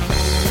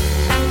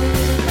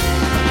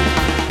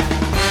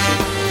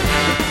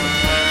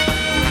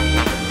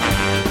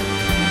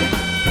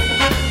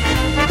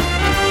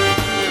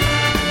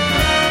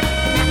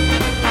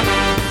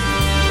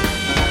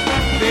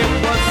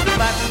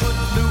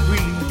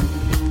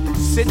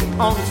 Sitting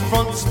on his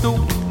front stoop,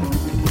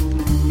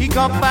 he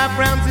got 5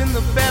 rounds in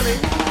the belly,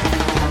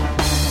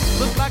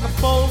 looked like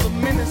a bowl of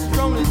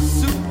minestrone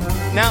soup.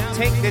 Now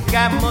take that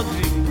guy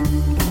Muggsy,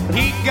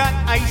 he got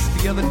iced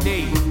the other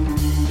day.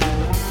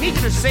 He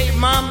could save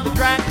Mom the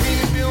dry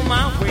cleaning bill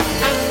my way.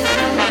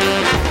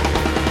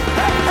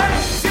 Hey, hey,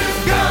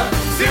 zip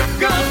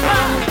gun,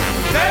 fire,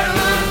 that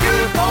little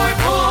good boy,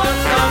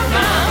 stop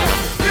now.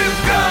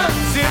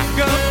 Zip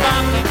gun,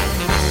 fire.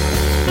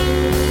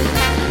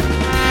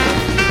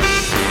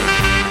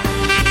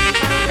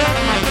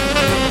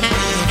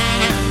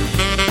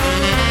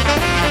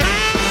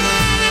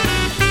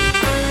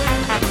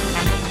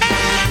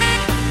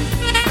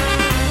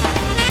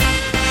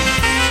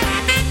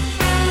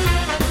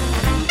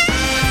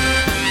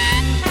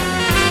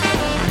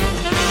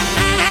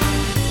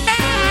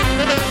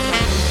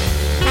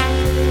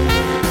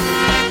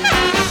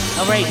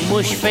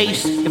 Mush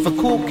face, if a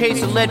cool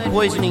case of lead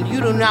poisoning you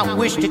do not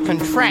wish to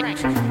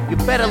contract, you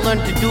better learn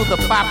to do the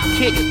bop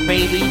kick,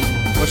 baby,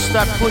 or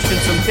start pushing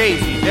some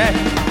daisies, eh?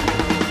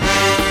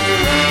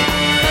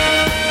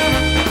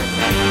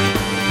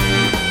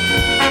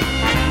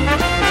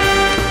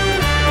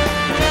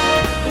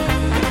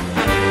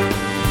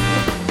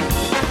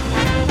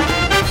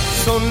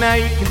 So now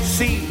you can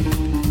see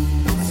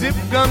zip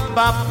gun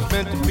bop is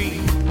meant to be,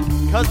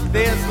 'cause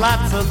there's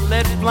lots of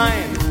lead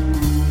flying,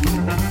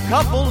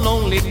 couple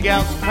lonely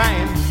gals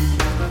crying,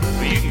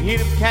 but you can hear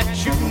them cats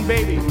shooting,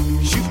 baby,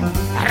 shooting.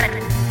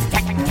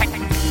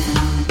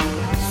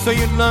 So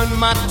you learn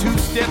my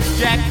two-steps,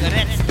 Jack,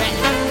 that's that.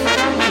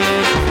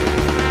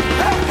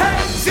 Hey, hey,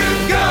 zip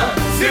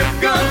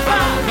gun,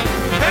 fire,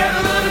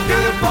 better let a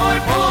good boy,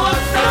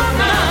 stop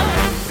now.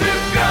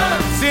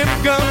 Zip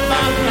gun,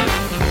 fire.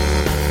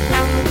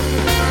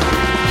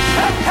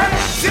 Hey, hey,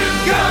 zip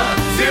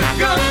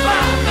gun,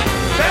 fire,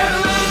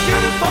 better let a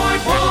good boy,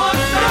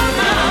 stop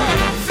now.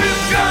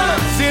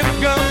 Zip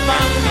gun,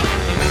 fire.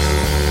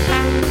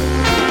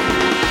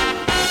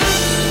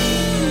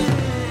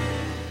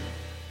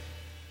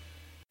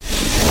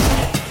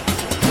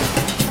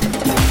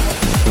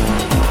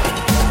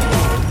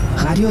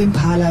 Radio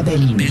Impala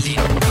Berlin.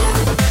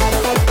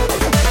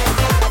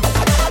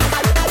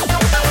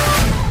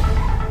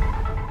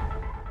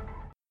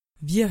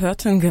 Wir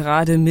hörten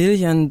gerade $1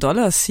 Million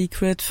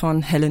Secret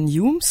von Helen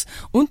Humes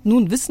und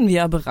nun wissen wir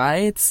ja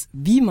bereits,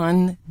 wie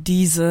man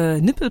diese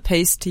Nipple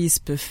Pasties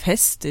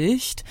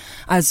befestigt.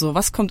 Also,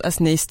 was kommt als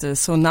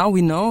nächstes? So now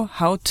we know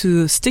how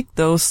to stick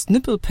those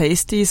nipple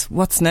pasties.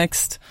 What's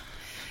next?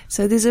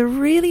 So there's a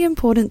really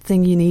important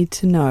thing you need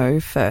to know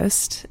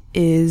first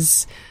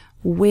is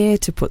where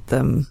to put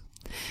them.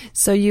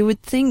 So you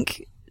would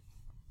think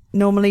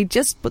normally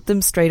just put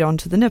them straight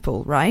onto the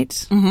nipple, right?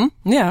 Mm-hmm.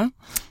 Yeah.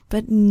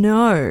 But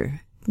no.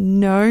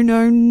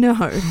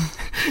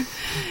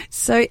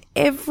 So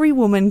every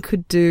woman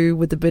could do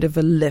with a bit of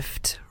a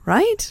lift,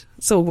 right?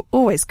 It's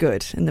always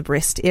good in the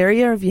breast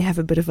area if you have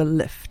a bit of a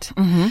lift.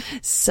 Mm-hmm.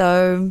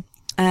 So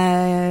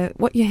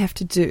what you have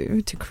to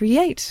do to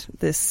create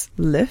this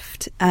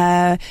lift,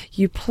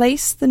 you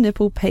place the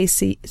nipple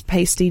pasty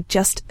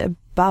just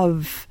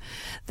above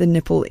the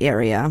nipple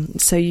area.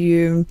 So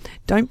you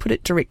don't put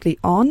it directly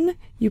on,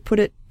 you put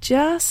it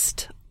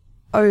just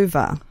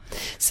over.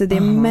 So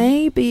there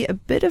may be a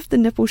bit of the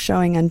nipple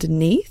showing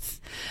underneath,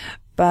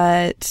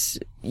 but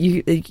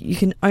you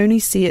can only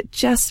see it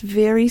just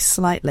very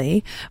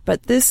slightly.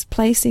 But this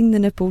placing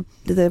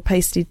the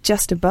pasty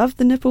just above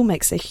the nipple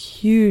makes a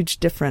huge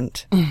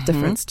difference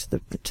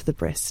to the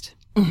breast.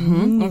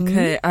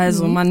 Okay,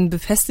 also man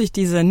befestigt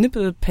diese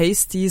Nipple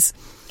Pasties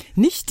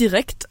nicht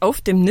direkt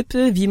auf dem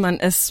Nippel, wie man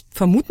es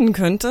vermuten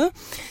könnte.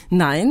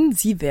 Nein,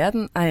 sie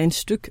werden ein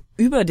Stück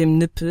über dem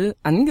Nippel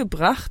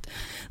angebracht,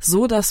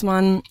 so dass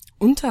man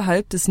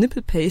unterhalb des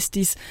Nipple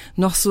Pasties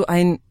noch so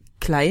ein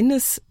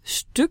kleines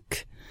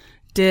Stück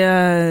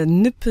der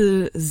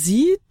Nippel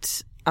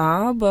sieht,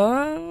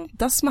 aber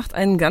das macht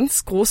einen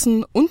ganz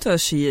großen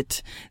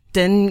Unterschied.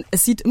 Denn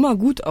es sieht immer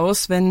gut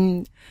aus,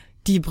 wenn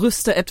die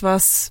Brüste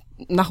etwas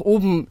nach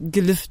oben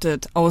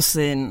geliftet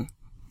aussehen.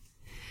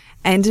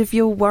 And if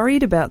you're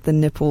worried about the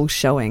nipple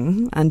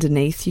showing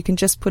underneath, you can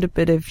just put a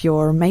bit of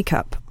your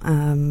makeup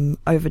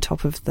over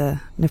top of the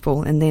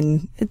nipple and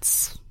then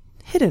it's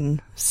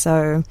hidden.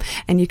 So,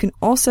 and you can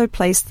also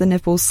place the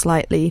nipple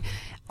slightly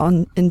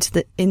on into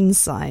the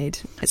inside.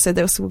 So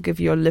this will give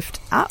you a lift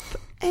up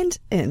and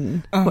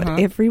in, what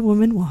every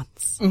woman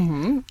wants.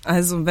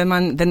 Also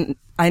wenn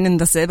einen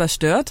das selber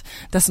stört,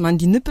 dass man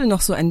die Nippel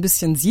noch so ein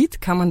bisschen sieht,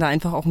 kann man da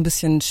einfach auch ein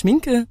bisschen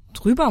Schminke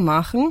drüber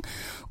machen.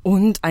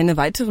 Und eine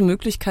weitere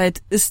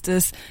Möglichkeit ist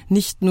es,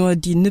 nicht nur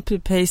die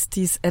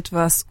Nippelpasties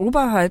etwas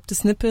oberhalb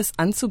des Nippels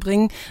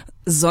anzubringen,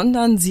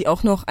 sondern sie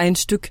auch noch ein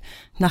Stück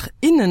nach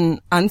innen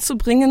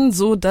anzubringen,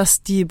 so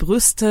dass die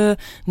Brüste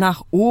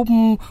nach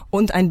oben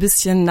und ein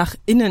bisschen nach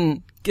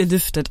innen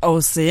geliftet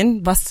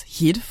aussehen, was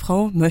jede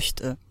Frau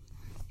möchte.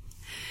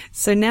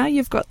 So now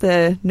you've got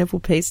the nipple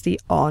pasty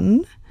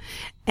on,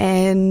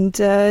 and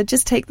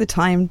just take the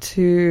time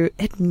to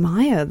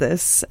admire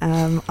this.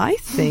 I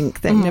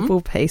think that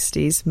nipple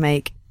pasties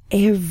make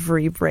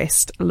every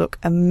breast look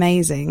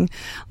amazing,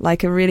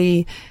 like a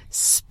really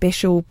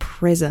special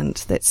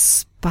present that's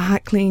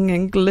sparkling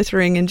and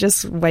glittering and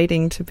just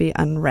waiting to be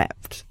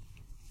unwrapped.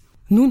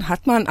 Nun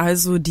hat man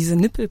also diese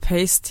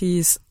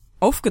Nippelpasties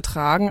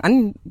aufgetragen,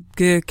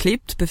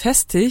 angeklebt,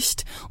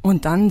 befestigt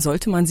und dann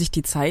sollte man sich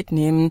die Zeit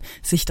nehmen,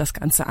 sich das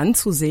Ganze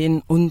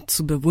anzusehen und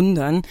zu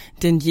bewundern,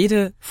 denn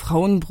jede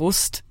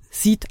Frauenbrust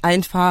sieht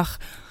einfach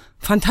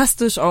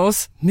fantastisch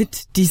aus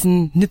mit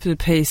diesen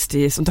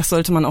Nippelpasties und das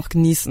sollte man auch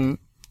genießen.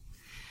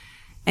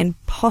 And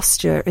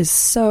posture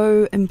is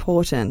so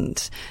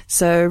important.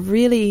 So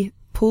really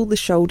pull the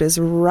shoulders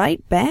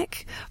right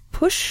back,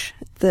 push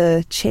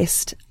the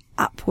chest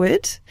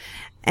upward.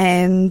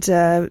 And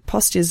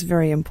posture is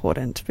very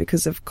important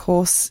because, of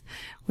course,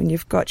 when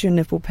you've got your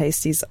nipple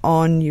pasties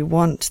on, you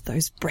want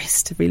those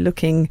breasts to be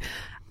looking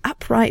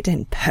upright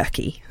and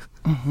perky.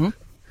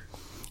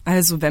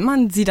 Also wenn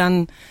man sie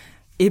dann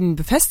eben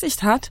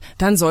befestigt hat,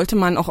 dann sollte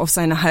man auch auf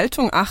seine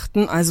Haltung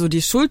achten, also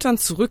die Schultern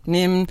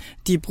zurücknehmen,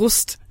 die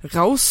Brust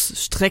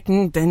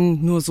rausstrecken,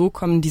 denn nur so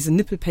kommen diese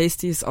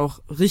Nippelpasties auch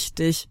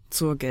richtig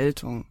zur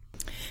Geltung.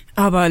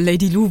 Aber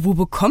Lady Lou, wo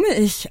bekomme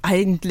ich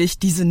eigentlich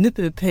diese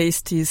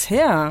Nippelpasties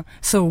her?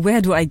 So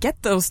where do I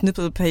get those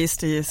nipple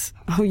pasties?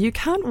 Oh, you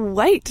can't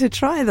wait to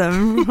try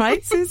them,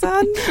 right,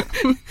 Suzanne?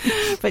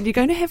 But you're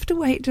going to have to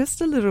wait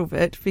just a little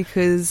bit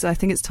because I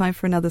think it's time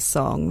for another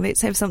song.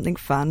 Let's have something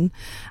fun.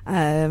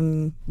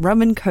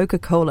 Rum and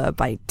Coca-Cola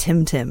by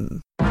Tim Tim.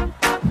 Women,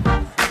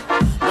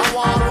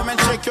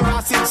 shake your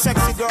ass in,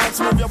 sexy girls,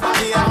 move your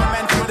body, all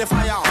men feel the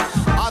fire.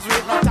 As we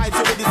hypnotize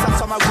you with this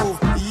summer groove.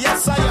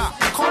 Yes, I am.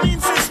 Come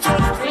in, sister.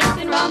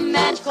 Drinking rum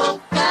and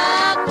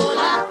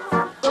Coca-Cola,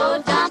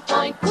 go down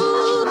Point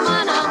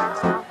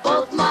Cumana,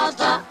 both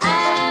mother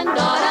and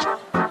daughter,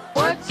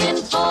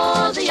 working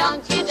for the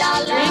Yankee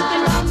dollar.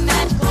 Drinking rum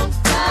and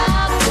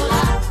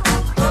Coca-Cola,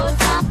 go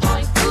down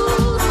Point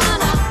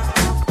Cumana,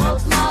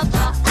 both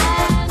mother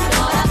and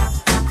daughter,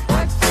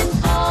 working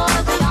for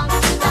the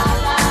Yankee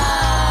dollar.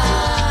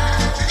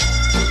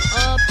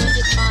 Up to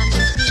the pond,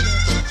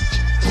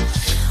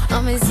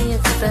 homenzinho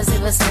que prazer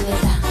você me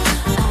dá.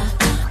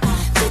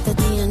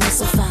 Deitadinha no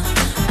sofá.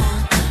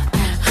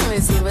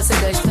 Homenzinho, você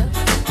gosta?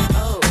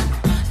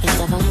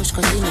 Então vamos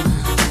continuar.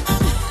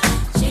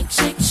 Shake,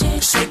 shake,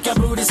 shake. Shake your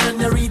booty,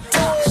 senorita.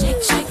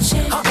 Shake, shake,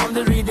 shake. Hop on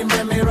the rhythm,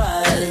 let me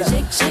ride.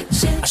 Shake, shake,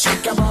 shake.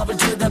 Shake your bubble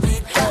to the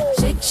beat.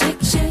 Shake, shake,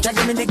 shake. Jack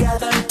me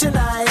together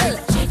tonight.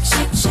 Shake,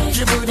 shake, shake.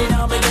 You put it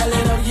on me, girl,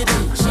 you know you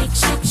do. Shake,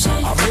 shake,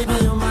 shake. Oh, baby,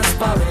 you're my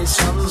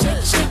inspiration.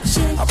 Shake, shake,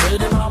 shake. I put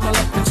it on my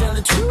lap and tell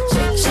the truth.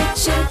 Shake, shake,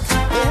 shake.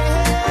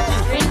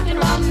 Drinking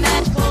rum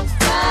and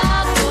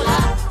Coca-Cola,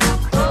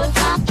 go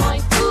down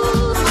Point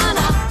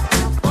Cumana,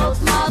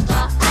 both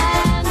mother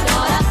and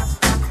daughter,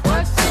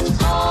 working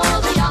for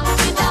the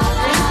Yankee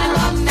dollar. Drinking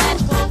rum and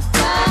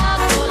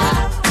Coca-Cola,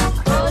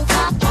 go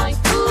down Point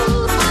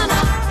Cumana,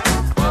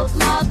 both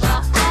mother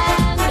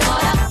and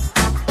daughter,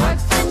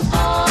 working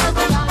for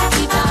the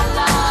Yankee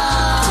dollar.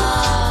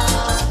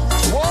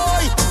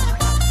 Boy!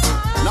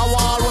 Now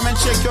all women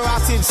shake your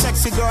ass in,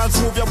 sexy girls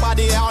move your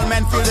body, all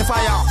men feel the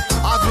fire.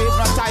 As we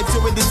hypnotize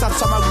you with this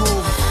summer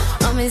groove.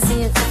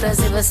 Homenzinho, que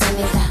prazer você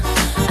me dá.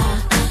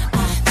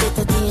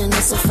 Deitadinha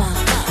no sofá.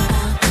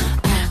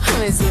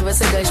 Homenzinho,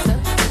 você gosta?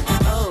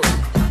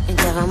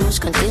 Então vamos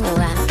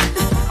continuar.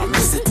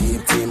 Mr.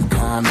 Team,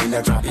 come in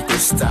a tropical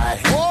style.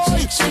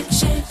 Shake, shake,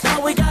 shake. Now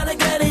we gotta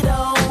get it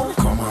on.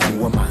 Come on,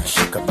 woman,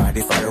 shake your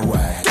body for a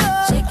while.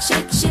 Shake,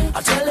 shake, shake.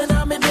 I'm telling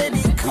on me,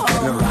 baby, come on.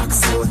 Gonna rock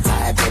so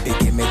tight, baby,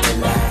 give me the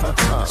light.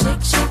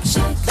 Shake, shake,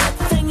 shake. That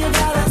thing you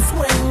gotta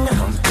swing.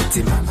 Come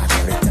pretty mama,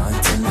 get it on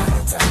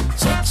tonight.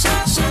 Shake,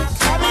 shake, shake.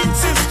 Come in,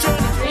 sister.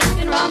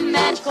 Drinking rum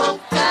and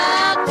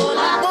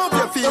Coca-Cola. Move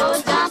your feet.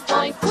 Go down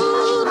Point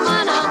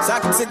Cumana.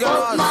 Sexy Both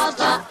girls.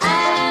 mother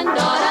and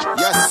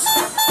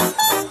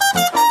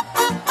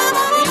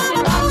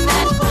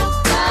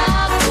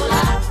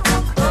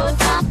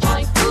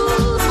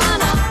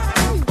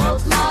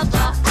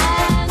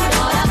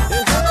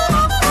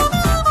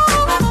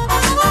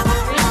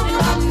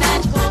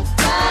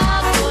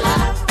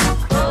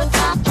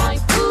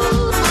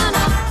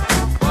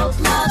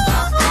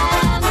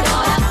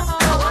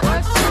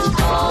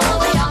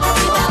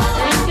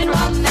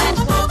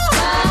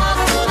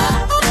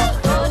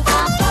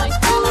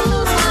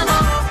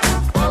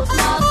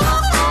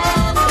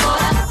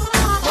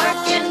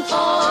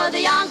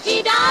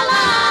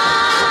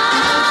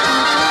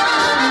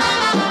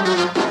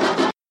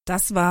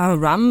Das war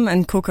Rum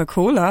and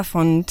Coca-Cola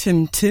von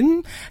Tim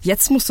Tim.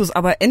 Jetzt musst du es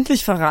aber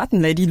endlich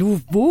verraten, Lady Lou.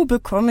 Wo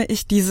bekomme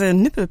ich diese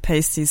Nipple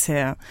Pasties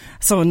her?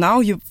 So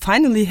now you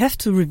finally have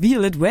to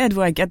reveal it. Where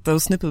do I get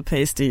those nipple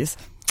pasties?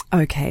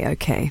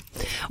 Okay.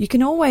 You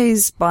can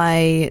always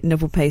buy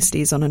nipple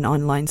pasties on an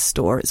online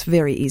store. It's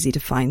very easy to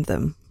find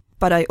them.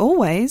 But I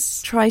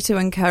always try to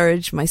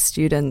encourage my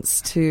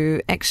students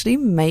to actually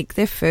make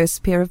their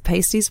first pair of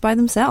pasties by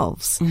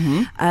themselves.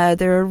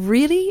 They're a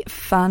really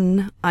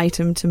fun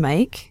item to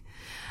make.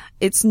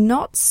 It's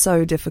not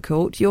so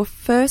difficult. Your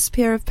first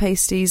pair of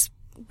pasties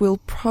will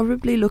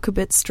probably look a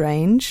bit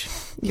strange.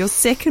 Your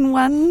second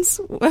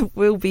ones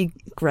will be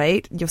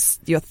great.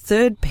 Your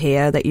third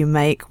pair that you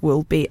make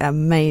will be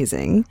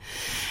amazing.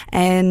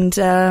 And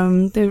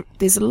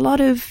there's a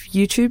lot of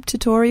YouTube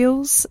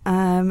tutorials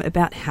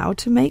about how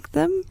to make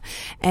them.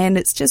 And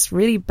it's just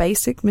really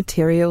basic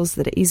materials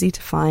that are easy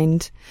to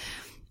find.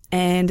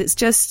 And it's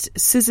just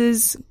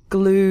scissors,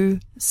 glue,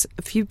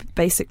 a few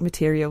basic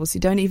materials. You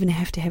don't even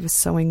have to have a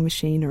sewing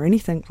machine or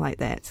anything like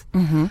that.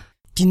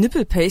 Die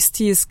Nipple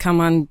Pasties kann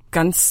man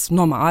ganz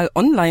normal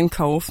online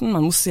kaufen.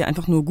 Man muss sie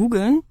einfach nur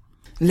googeln.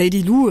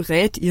 Lady Lou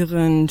rät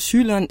ihren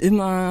Schülern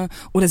immer,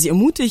 oder sie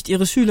ermutigt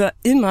ihre Schüler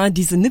immer,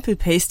 diese Nipple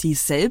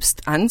Pasties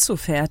selbst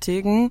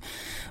anzufertigen.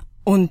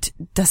 Und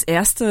das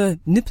erste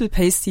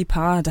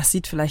Nipple-Pasty-Paar, das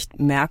sieht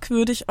vielleicht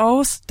merkwürdig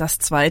aus. Das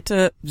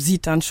zweite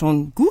sieht dann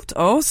schon gut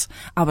aus.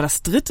 Aber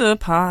das dritte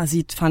Paar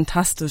sieht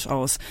fantastisch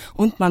aus.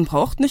 Und man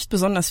braucht nicht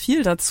besonders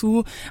viel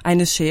dazu.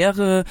 Eine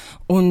Schere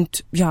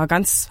und ja,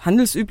 ganz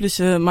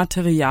handelsübliche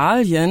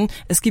Materialien.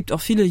 Es gibt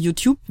auch viele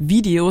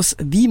YouTube-Videos,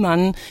 wie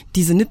man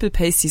diese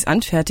Nipple-Pasties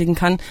anfertigen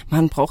kann.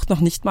 Man braucht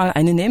noch nicht mal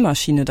eine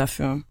Nähmaschine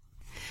dafür.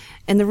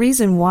 And the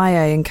reason why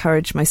I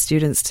encourage my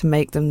students to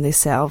make them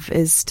themselves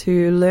is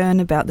to learn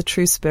about the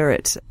true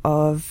spirit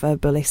of a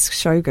burlesque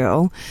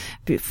showgirl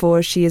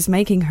before she is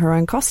making her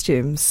own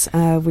costumes.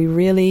 We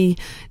really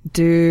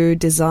do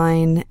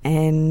design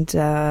and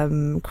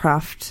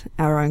craft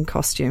our own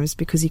costumes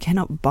because you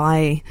cannot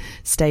buy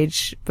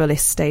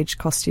burlesque stage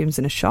costumes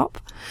in a shop.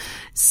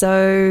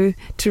 So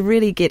to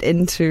really get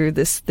into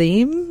this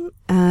theme,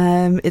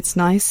 it's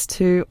nice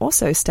to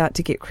also start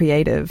to get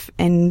creative.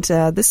 And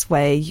this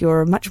way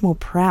you're much more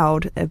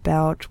proud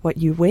about what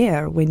you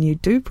wear when you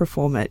do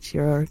perform it.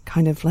 You're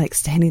kind of like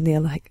standing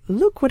there like,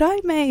 look what I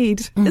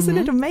made. Isn't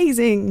it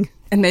amazing?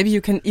 And maybe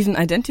you can even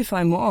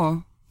identify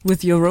more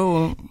with your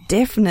role.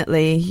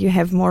 Definitely. You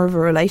have more of a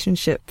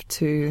relationship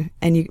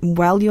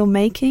while you're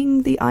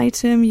making the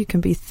item, you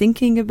can be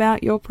thinking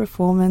about your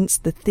performance,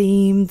 the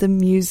theme, the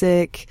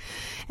music,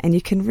 and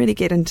you can really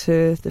get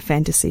into the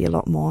fantasy a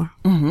lot more.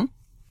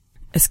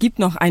 Es gibt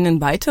noch einen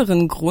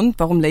weiteren Grund,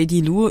 warum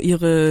Lady Lou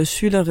ihre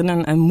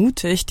Schülerinnen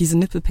ermutigt, diese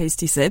Nipple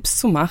Pasties selbst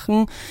zu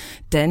machen,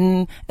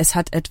 denn es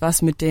hat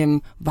etwas mit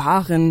dem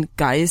wahren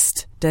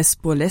Geist des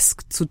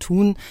Burlesque zu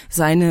tun,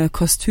 seine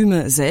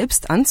Kostüme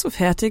selbst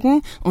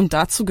anzufertigen, und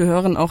dazu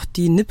gehören auch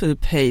die Nipple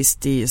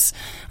Pasties.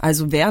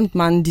 Also während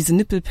man diese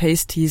Nipple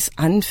Pasties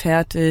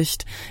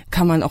anfertigt,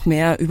 kann man auch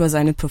mehr über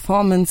seine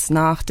Performance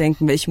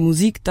nachdenken, welche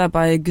Musik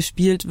dabei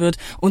gespielt wird,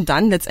 und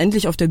dann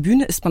letztendlich auf der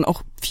Bühne ist man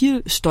auch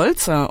viel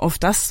stolzer auf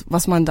das,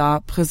 was man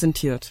da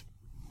präsentiert.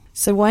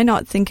 So why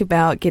not think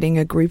about getting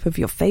a group of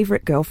your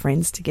favorite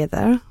girlfriends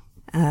together?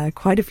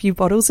 Quite a few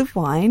bottles of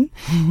wine.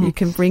 You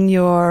can bring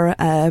your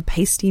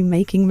pasty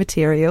making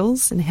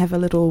materials and have a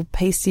little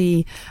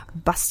pasty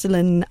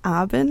basteln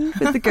Abend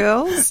with the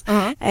girls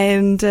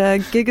and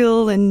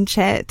giggle and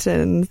chat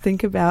and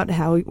think about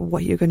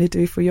what you're going to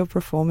do for your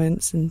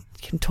performance, and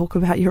you can talk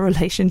about your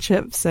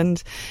relationships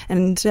and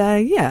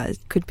it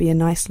could be a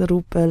nice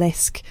little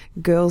burlesque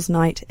girls'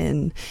 night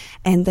in.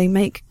 And they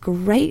make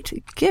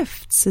great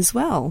gifts as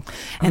well.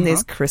 And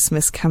there's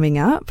Christmas coming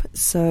up,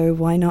 so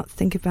why not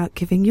think about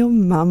giving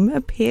your mum a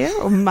pair,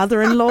 or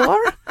mother-in-law?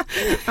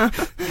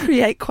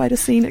 Create quite a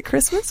scene at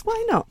Christmas.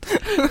 Why not?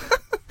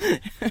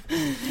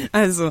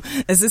 Also,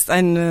 es ist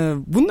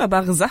eine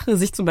wunderbare Sache,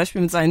 sich zum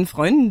Beispiel mit seinen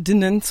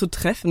Freundinnen zu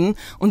treffen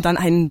und dann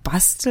einen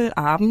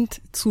Bastelabend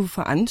zu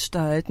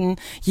veranstalten.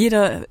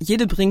 Jede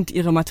bringt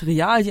ihre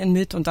Materialien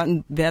mit und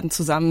dann werden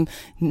zusammen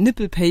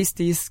Nipple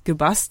Pasties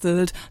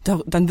gebastelt.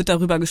 Dann wird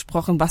darüber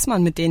gesprochen, was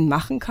man mit denen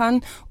machen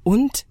kann.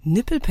 Und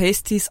Nipple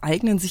Pasties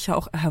eignen sich ja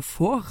auch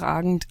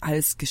hervorragend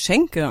als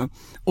Geschenke.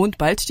 Und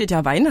bald steht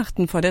ja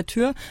Weihnachten vor der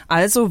Tür.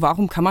 Also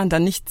warum kann man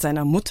dann nicht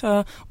seiner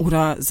Mutter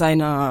oder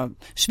seiner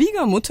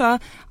Schwiegermutter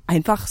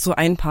einfach so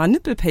ein paar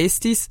Nipple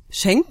Pasties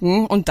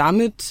schenken und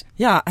damit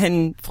ja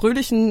einen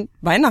fröhlichen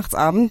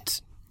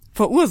Weihnachtsabend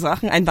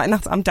verursachen, einen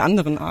Weihnachtsabend der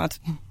anderen Art.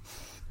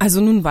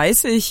 Also nun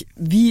weiß ich,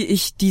 wie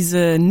ich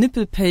diese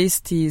Nipple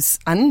Pasties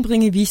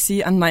anbringe, wie ich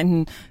sie an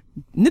meinen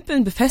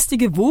Nippeln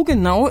befestige, wo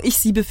genau ich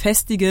sie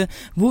befestige,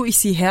 wo ich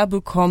sie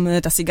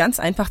herbekomme, dass sie ganz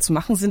einfach zu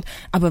machen sind.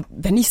 Aber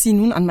wenn ich sie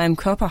nun an meinem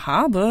Körper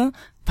habe,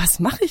 was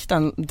mache ich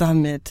dann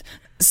damit?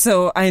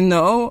 So I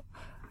know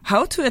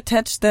how to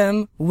attach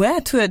them,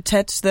 where to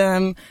attach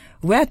them,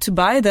 where to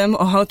buy them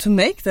or how to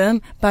make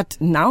them. But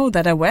now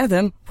that I wear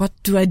them, what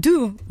do I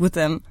do with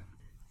them?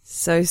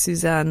 So,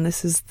 Suzanne,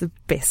 this is the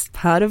best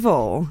part of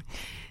all.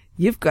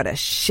 You've got to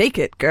shake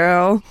it,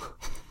 girl.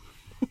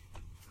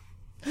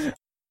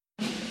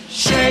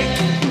 Shake,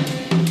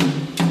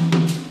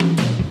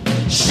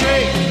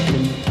 shake,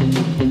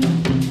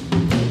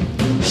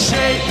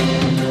 shake,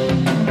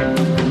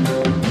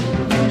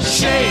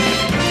 shake.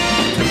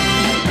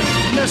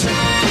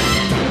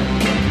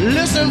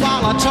 Listen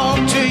while I talk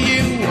to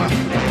you.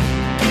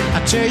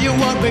 I tell you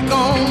what we're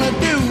gonna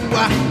do.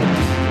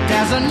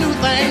 There's a new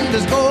thing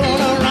that's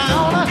going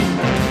around,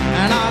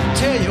 and I'll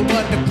tell you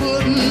what they're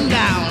putting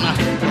down.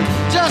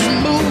 Just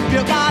move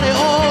your body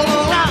all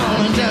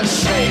around and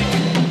just shake.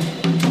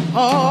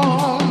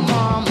 Oh,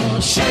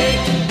 mama,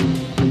 shake.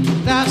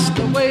 That's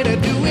the way to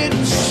do it.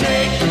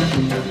 Shake.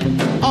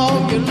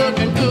 Oh, you're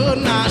looking good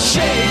now.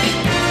 Shake.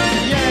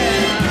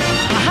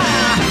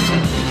 Yeah.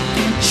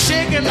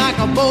 Shake it like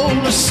a bowl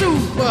of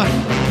soup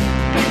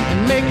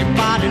and make your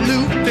body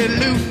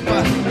loop-de-loop.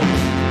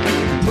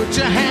 Put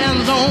your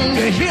hands on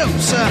your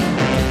hips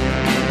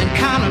and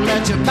kind of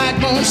let your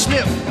backbone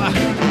slip.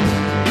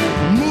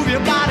 Move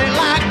your body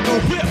like a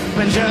whip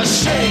and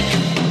just shake.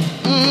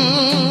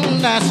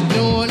 That's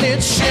doing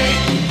it. Shake.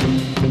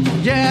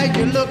 Yeah,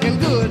 you're looking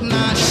good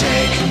now.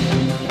 Shake.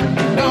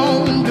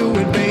 Don't do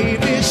it,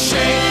 baby.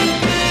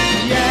 Shake.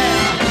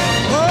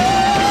 Yeah.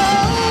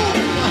 Oh,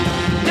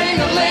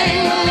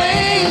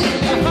 ding-a-ling-a-ling.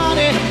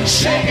 Honey,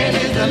 shaking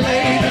is the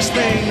latest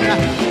thing.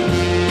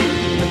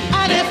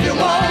 And if you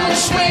want to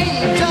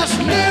swing, just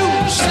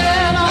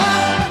loosen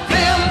up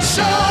them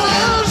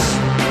shoulders.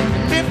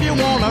 And if you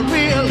want to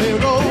really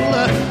roll,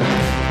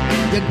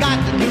 you got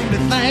to do the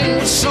thing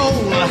with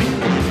soul.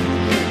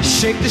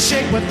 Shake the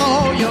shake with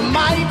all your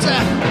might.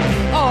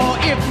 Or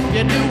if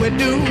you do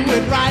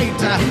it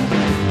right.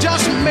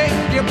 Just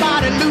make your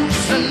body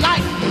loose and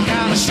light and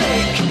kind of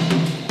shake.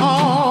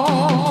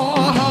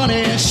 Oh,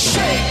 honey,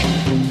 shake.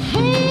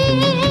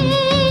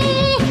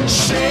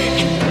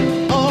 Shake.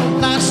 Oh,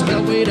 that's the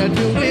way to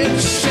do it.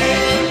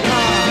 Shake.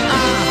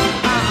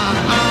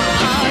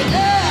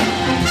 Yeah.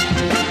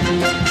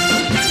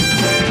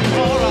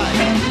 All right.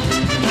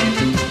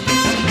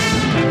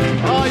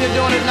 Oh, you're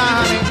doing it now,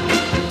 honey.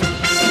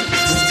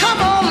 Come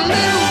on,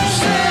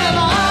 loosen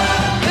up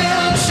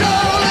them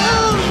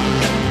shoulders.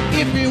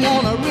 If you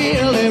want to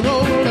really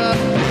roll,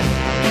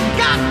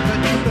 got to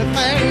do the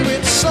thing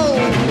with soul.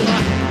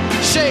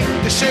 Shake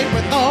the shake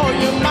with all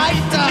your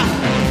might.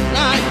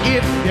 Now,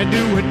 if you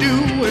do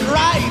it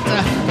right.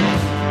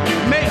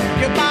 Make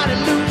your body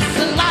loose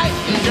and light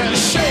and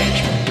just shake.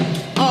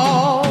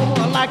 All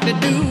I like to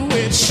do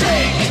is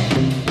shake.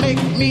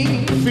 Make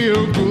me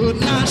feel good.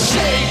 Now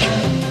shake.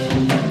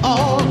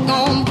 Oh,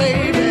 come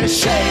baby,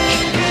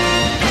 shake.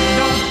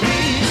 Don't be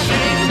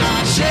ashamed.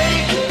 Now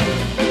shake.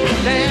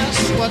 That's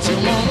what you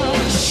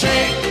wanna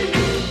shake.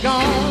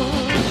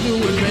 Gonna do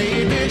it,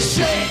 baby,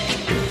 shake.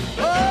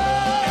 Oh,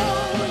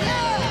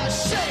 yeah,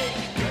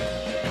 shake.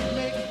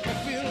 Make me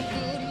feel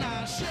good.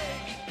 Now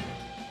shake.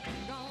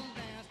 Gonna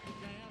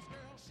dance,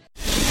 girl, shake.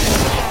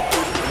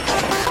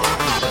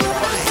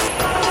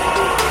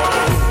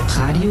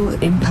 Radio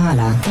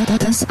Impala,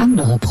 das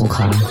andere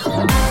Programm.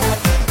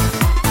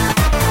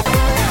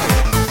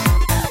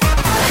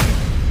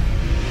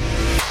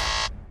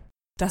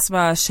 Das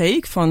war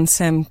Shake von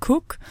Sam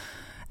Cooke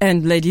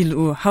and Lady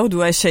Lou. How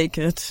do I shake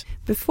it?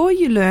 Before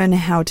you learn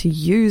how to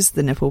use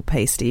the nipple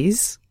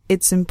pasties,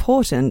 it's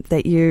important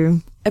that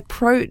you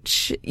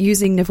approach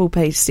using nipple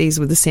pasties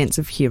with a sense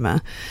of humour,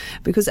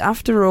 because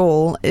after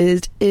all,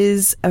 it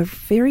is a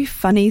very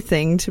funny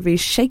thing to be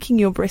shaking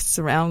your breasts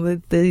around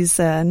with these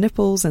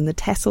nipples and the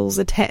tassels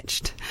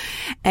attached.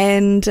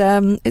 And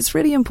it's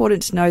really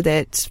important to know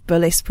that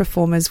burlesque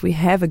performers, we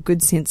have a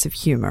good sense of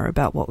humour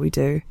about what we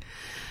do.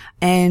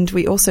 And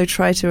we also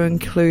try to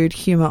include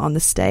humour on the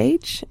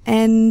stage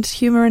and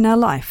humour in our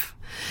life.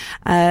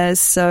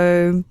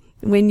 So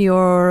when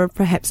you're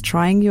perhaps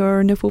trying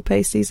your nipple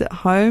pasties at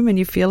home and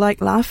you feel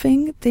like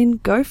laughing, then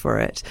go for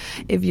it.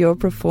 If you're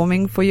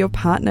performing for your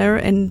partner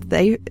and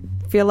they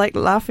feel like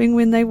laughing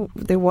when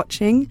they're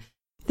watching,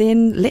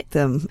 then let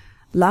them.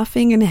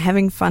 Laughing and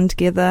having fun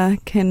together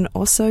can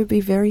also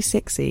be very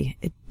sexy.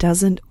 It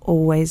doesn't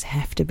always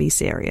have to be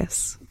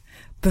serious.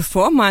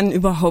 Bevor man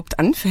überhaupt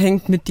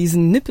anfängt, mit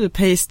diesen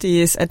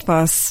Nipple-Pasties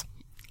etwas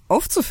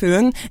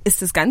aufzuführen,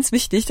 ist es ganz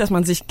wichtig, dass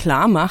man sich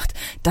klar macht,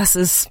 dass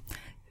es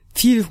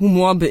viel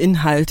Humor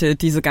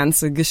beinhaltet, diese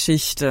ganze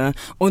Geschichte.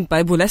 Und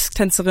bei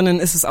Burlesque-Tänzerinnen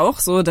ist es auch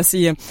so, dass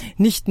sie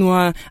nicht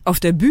nur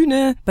auf der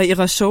Bühne bei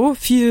ihrer Show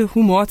viel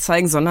Humor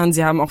zeigen, sondern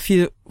sie haben auch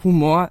viel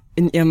Humor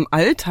in ihrem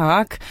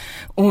Alltag.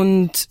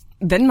 Und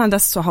wenn man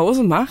das zu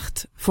Hause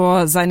macht,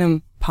 vor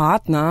seinem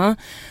Partner,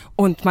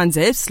 und man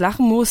selbst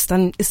lachen muss,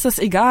 dann ist das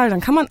egal, dann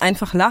kann man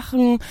einfach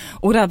lachen,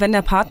 oder wenn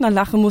der Partner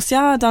lachen muss,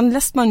 ja, dann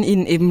lässt man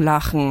ihn eben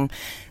lachen.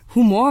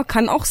 Humor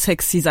kann auch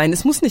sexy sein,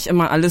 es muss nicht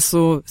immer alles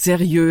so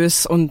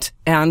seriös und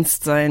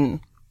ernst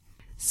sein.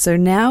 So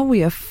now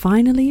we are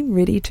finally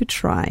ready to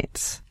try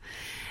it.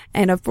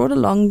 And I've brought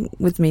along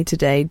with me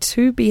today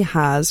 2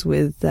 bihars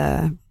with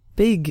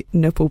big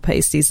nipple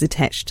pasties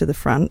attached to the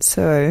front.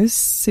 So,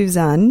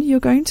 Suzanne, you're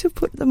going to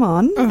put them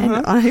on,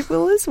 and I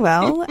will as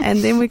well.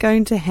 And then we're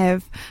going to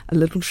have a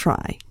little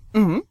try.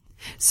 Mm-hmm.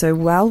 So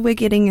while we're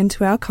getting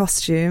into our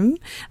costume,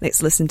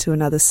 let's listen to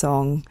another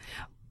song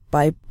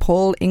by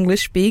Paul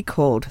Englishby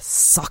called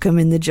Sock 'Em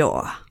in the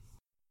Jaw.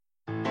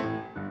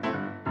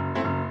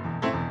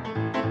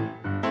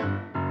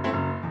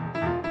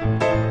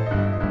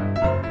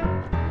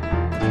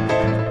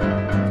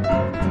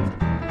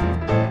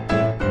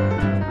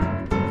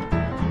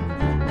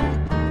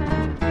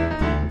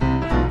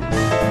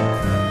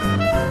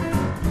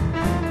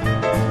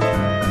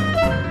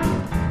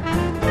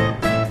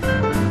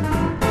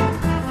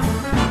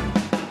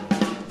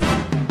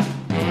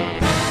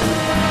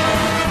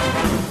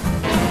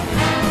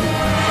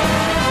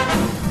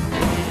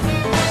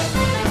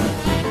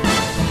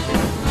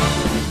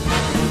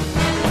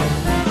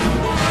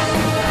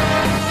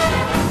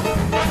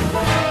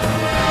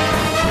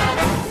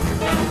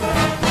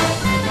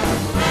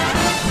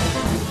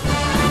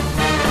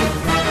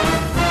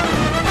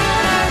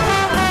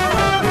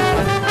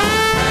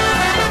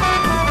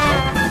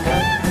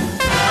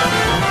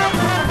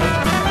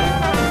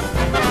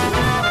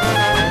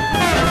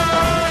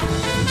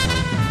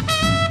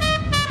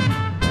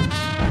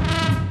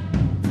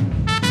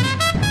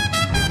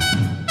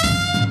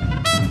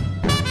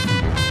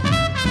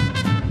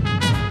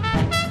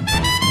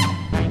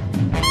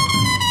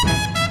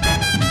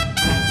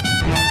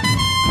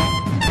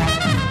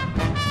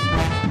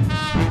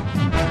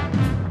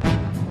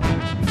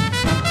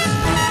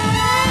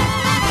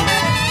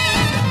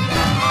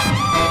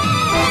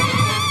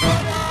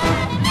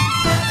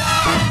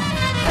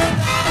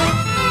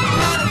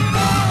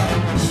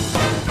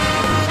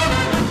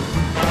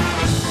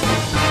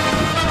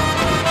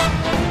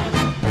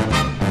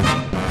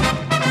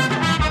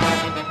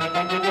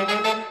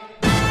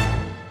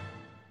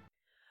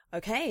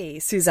 Okay,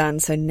 Suzanne,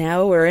 so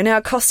now we're in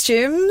our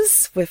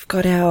costumes. We've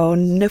got our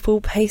nipple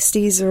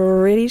pasties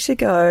ready to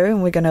go,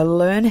 and we're going to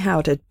learn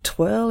how to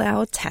twirl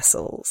our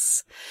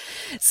tassels.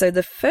 So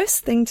the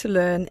first thing to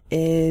learn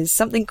is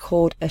something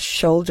called a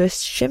shoulder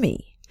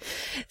shimmy.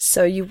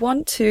 So you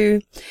want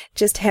to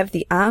just have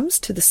the arms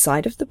to the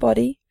side of the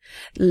body,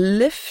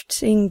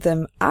 lifting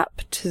them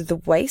up to the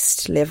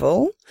waist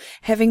level,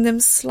 having them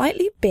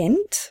slightly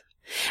bent,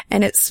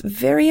 and it's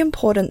very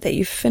important that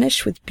you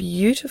finish with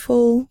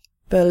beautiful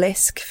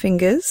burlesque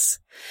fingers.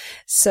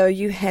 So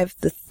you have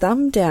the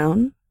thumb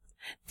down,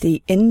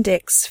 the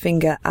index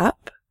finger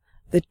up,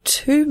 the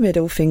two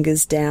middle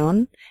fingers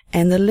down,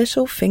 and the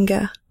little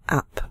finger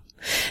up.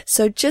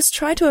 So just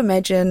try to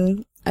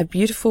imagine a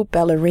beautiful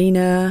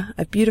ballerina,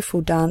 a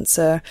beautiful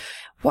dancer.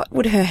 What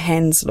would her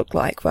hands look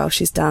like while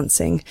she's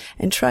dancing?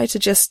 And try to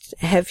just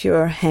have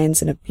your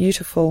hands in a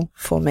beautiful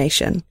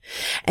formation.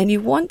 And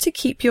you want to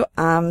keep your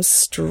arms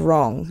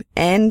strong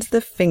and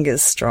the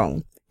fingers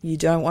strong. You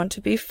don't want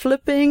to be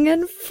flipping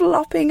and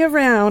flopping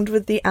around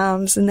with the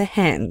arms and the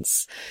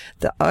hands.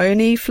 The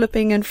only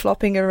flipping and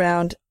flopping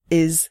around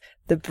is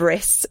the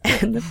breasts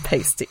and the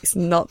pasties,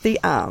 not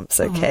the arms,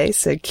 okay?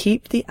 So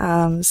keep the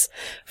arms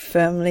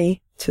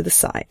firmly to the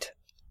side.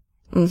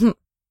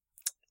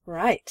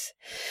 Right.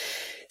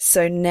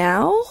 So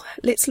now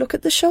let's look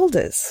at the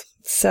shoulders.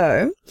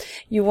 So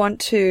you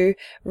want to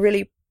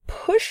really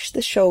push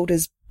the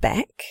shoulders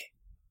back.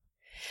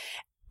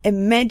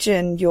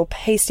 Imagine your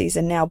pasties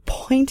are now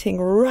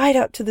pointing right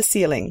up to the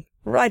ceiling.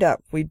 Right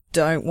up. We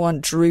don't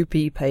want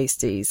droopy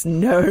pasties.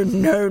 No,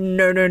 no,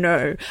 no, no,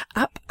 no.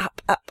 Up,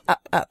 up, up,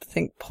 up, up.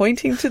 Think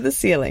pointing to the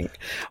ceiling.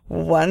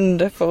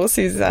 Wonderful,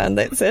 Suzanne.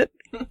 That's it.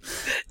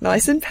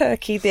 Nice and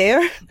perky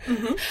there.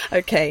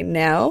 Okay,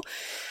 now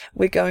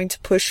we're going to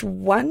push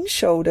one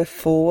shoulder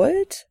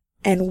forward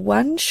and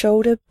one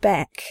shoulder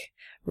back.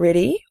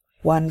 Ready?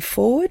 One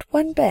forward,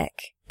 one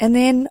back. And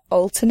then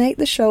alternate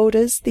the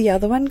shoulders. The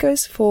other one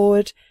goes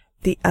forward.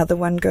 The other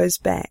one goes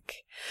back.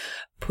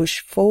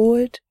 Push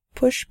forward,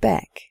 push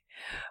back.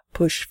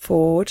 Push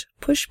forward,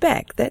 push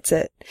back. That's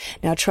it.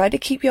 Now try to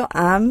keep your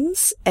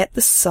arms at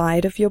the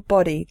side of your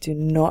body. Do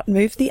not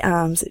move the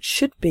arms. It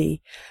should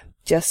be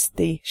just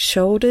the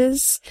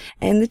shoulders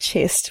and the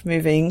chest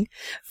moving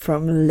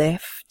from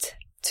left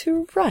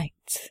to right.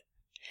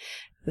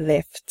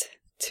 Left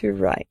to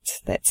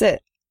right. That's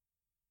it.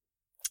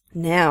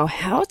 Now,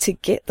 how to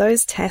get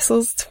those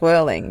tassels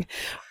twirling?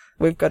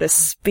 We've got to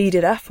speed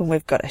it up and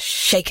we've got to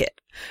shake it.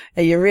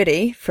 Are you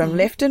ready? From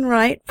left and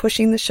right,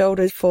 pushing the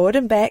shoulders forward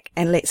and back,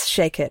 and let's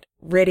shake it.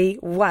 Ready?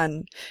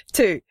 1,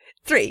 2,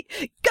 3,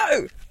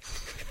 go!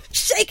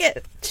 Shake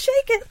it!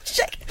 Shake it!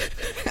 Shake it!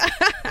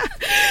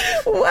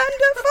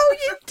 Wonderful!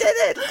 You did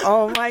it!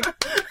 Oh my...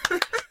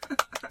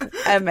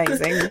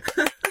 Amazing.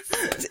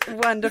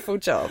 Wonderful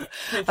job.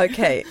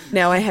 Okay,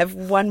 now I have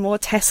one more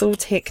tassel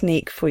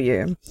technique for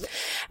you.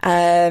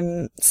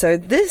 So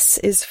this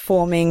is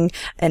forming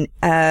an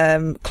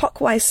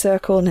clockwise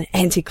circle and an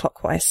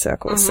anti-clockwise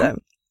circle. So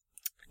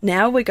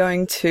now we're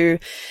going to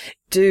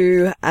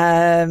do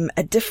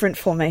a different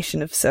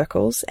formation of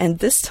circles, and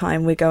this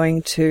time we're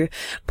going to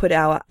put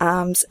our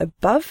arms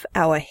above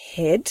our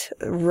head,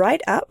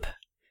 right up,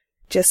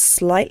 just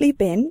slightly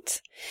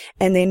bent,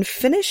 and then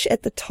finish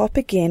at the top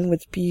again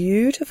with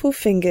beautiful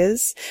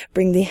fingers.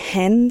 Bring the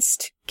hands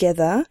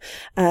together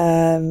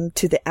to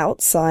the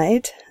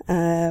outside,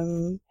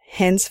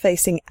 hands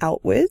facing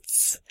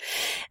outwards,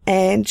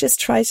 and just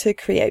try to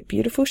create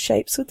beautiful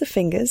shapes with the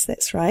fingers.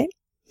 That's right.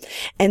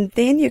 And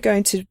then you're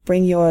going to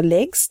bring your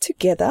legs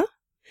together,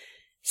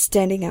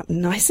 standing up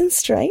nice and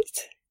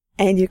straight,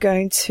 and you're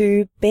going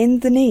to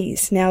bend the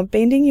knees. Now,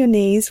 bending your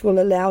knees will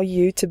allow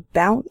you to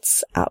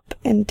bounce up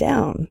and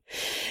down.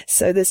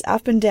 So this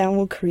up and down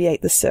will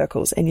create the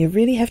circles, and you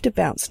really have to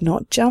bounce,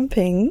 not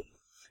jumping,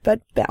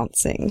 but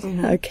bouncing.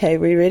 Mm-hmm. Okay,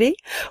 we ready?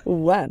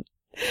 1,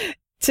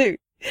 2,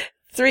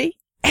 3,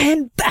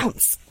 and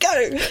bounce.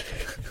 Go!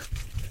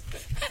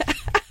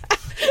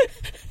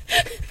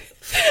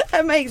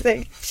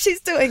 Amazing. She's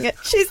doing it.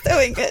 She's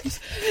doing it.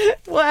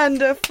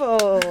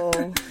 Wonderful.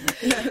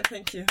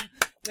 Thank you.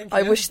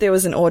 I wish there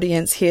was an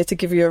audience here to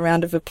give you a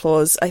round of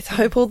applause. I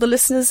hope all the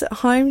listeners at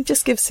home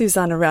just give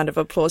Suzanne a round of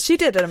applause. She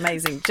did an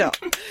amazing job.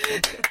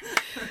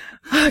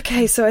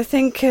 Okay, so I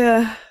think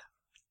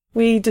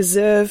we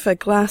deserve a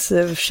glass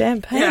of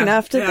champagne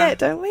after that,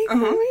 don't we?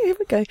 Uh-huh. Here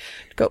we go.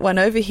 Got one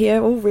over here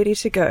all ready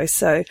to go.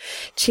 So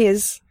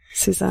cheers,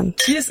 Suzanne.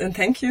 Cheers, and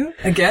thank you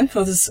again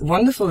for this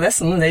wonderful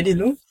lesson, Lady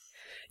Lou.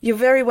 You're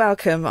very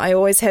welcome. I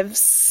always have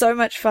so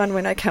much fun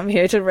when I come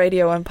here to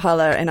Radio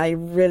Impala, and I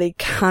really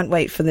can't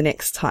wait for the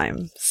next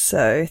time.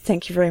 So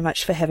thank you very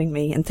much for having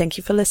me, and thank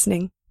you for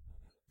listening.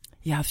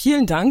 Ja,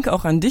 vielen Dank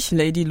auch an dich,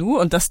 Lady Lou,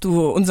 und dass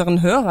du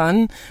unseren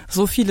Hörern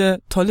so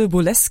viele tolle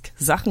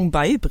Burlesque-Sachen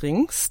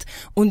beibringst.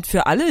 Und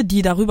für alle,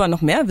 die darüber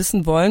noch mehr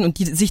wissen wollen und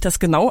die sich das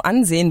genau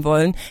ansehen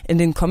wollen, in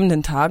den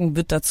kommenden Tagen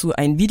wird dazu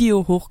ein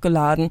Video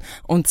hochgeladen,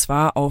 und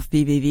zwar auf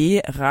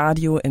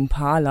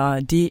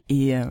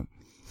www.radioimpala.de.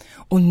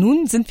 Und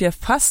nun sind wir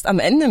fast am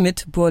Ende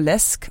mit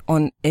Burlesque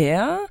on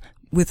Air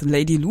with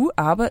Lady Lou,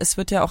 aber es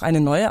wird ja auch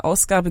eine neue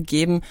Ausgabe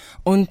geben,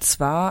 und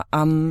zwar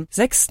am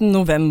 6.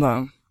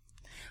 November.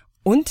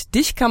 Und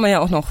dich kann man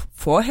ja auch noch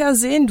vorher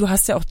sehen. Du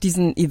hast ja auch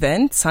diesen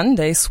Event,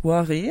 Sunday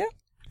Soiree.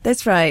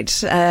 That's right.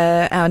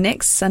 Our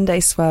next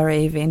Sunday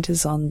Soiree event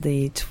is on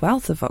the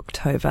 12th of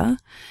October,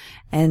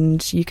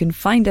 and you can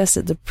find us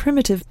at the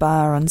Primitive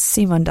Bar on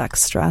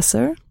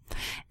Simondachstrasse.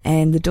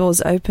 And the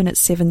doors open at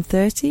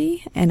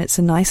 7:30, and it's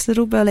a nice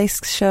little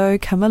burlesque show.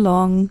 Come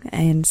along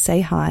and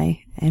say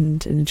hi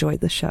and enjoy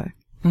the show.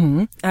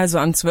 Also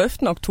am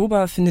 12.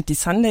 Oktober findet die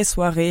Sunday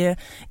Soiree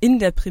in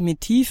der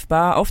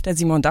Primitivbar auf der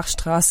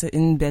Simondachstraße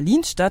in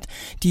Berlin statt.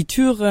 Die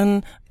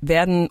Türen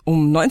werden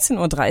um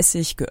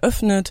 19:30 Uhr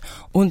geöffnet,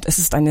 und es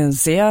ist eine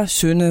sehr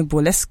schöne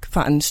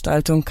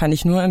Burlesque-Veranstaltung, kann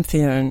ich nur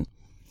empfehlen.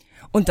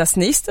 Und das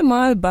nächste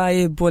Mal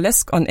bei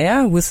Burlesque on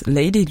Air with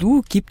Lady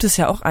Lou gibt es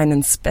ja auch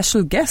einen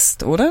Special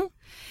Guest, oder?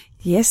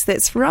 Yes,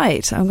 that's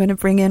right. I'm going to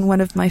bring in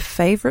one of my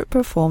favorite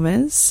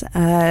performers.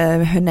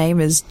 Her name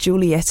is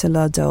Giulietta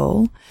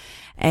Lardol,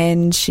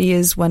 and she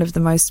is one of the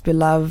most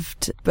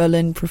beloved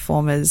Berlin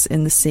performers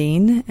in the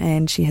scene,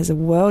 and she has a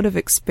world of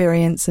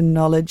experience and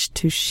knowledge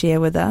to share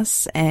with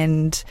us,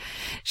 and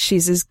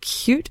she's as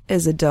cute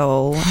as a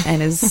doll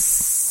and as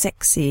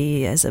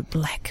sexy as a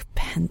Black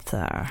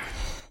Panther.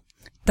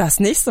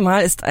 Das nächste Mal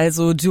ist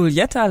also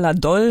Giulietta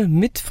Lardol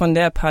mit von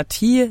der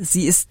Partie.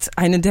 Sie ist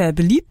eine der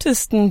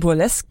beliebtesten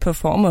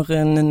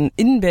Burlesque-Performerinnen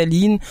in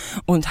Berlin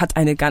und hat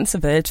eine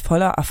ganze Welt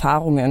voller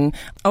Erfahrungen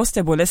aus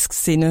der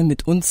Burlesque-Szene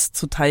mit uns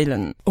zu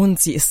teilen.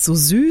 Und sie ist so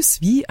süß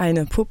wie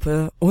eine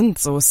Puppe und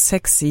so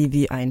sexy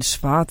wie ein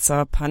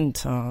schwarzer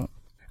Panther.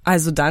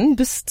 Also dann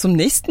bis zum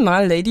nächsten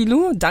Mal, Lady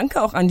Lou.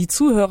 Danke auch an die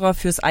Zuhörer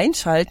fürs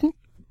Einschalten.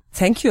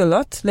 Thank you a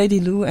lot, Lady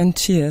Lou, and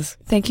cheers.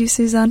 Thank you,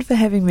 Suzanne, for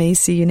having me.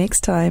 See you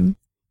next time.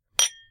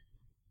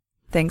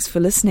 Thanks for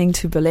listening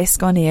to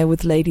Burlesque on Air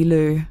with Lady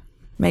Lou.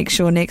 Make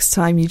sure next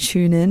time you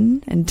tune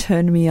in and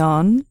turn me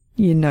on,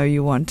 you know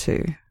you want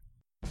to.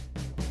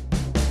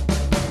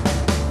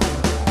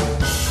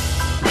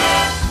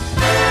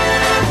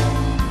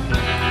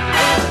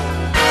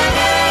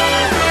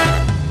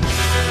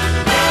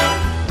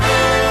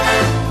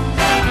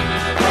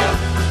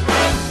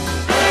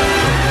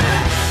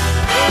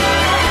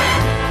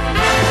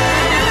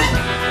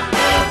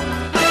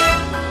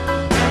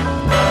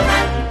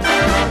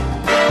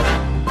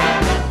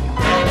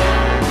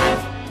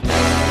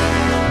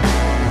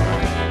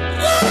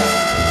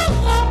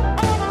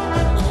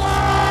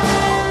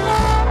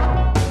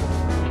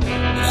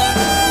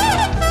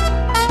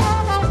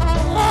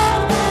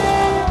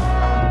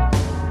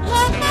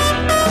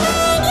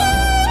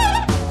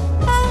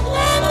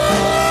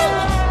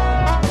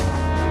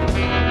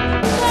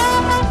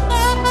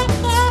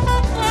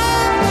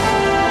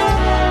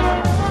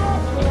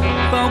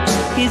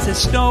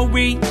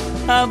 Story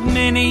of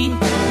Minnie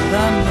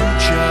the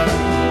Moocher.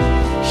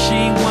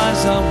 She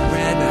was a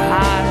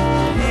red-hot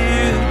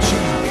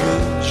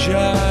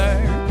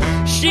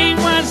Gucci. She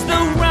was the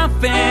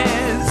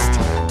roughest,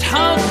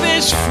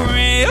 toughest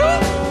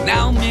frill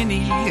Now Minnie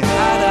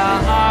had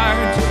a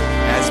heart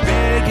as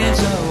big as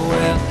a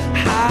well.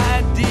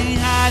 Hidey,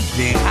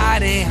 hidey,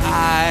 hidey,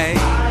 hide.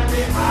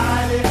 Hidey,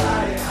 hidey,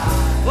 hidey,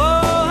 hide.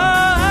 Oh,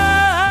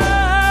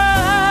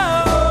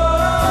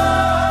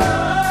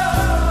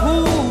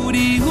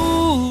 hooty,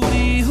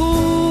 hooty,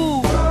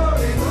 hoo.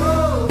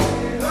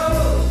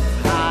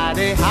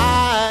 Hidey, hidey,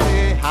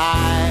 hide.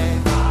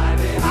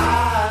 Hidey,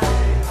 hidey,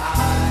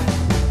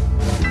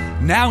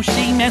 hide. Now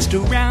she messed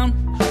around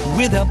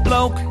with a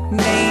bloke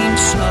named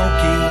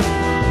Smokey.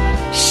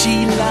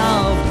 She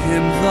loved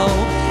him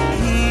though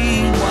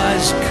he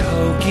was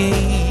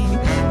cocaine.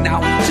 Now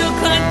he took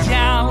her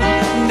down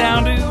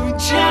to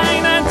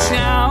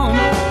Chinatown,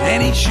 and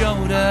he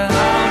showed her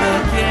how to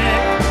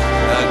get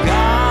the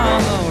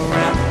gong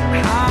around.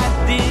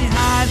 Hidey,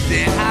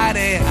 hidey,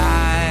 hidey,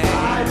 hide.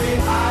 Hidey,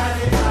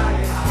 hidey,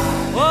 hidey,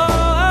 hide. Oh,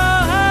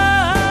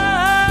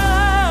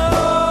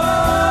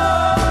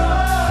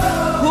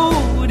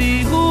 hooty,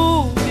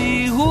 hooty,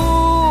 hoo.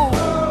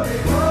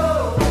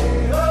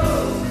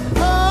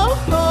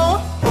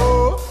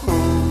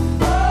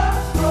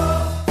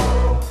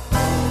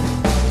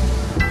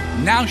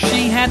 Now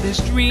she had this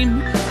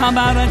dream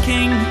about a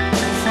king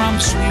from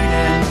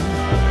Sweden.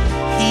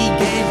 He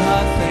gave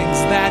her things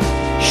that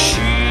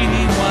she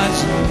was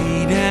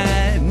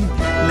needing.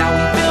 Now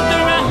he built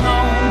her a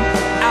home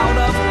out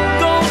of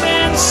gold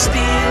and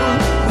steel,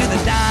 with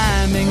a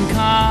diamond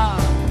car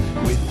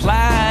with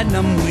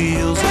platinum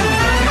wheels.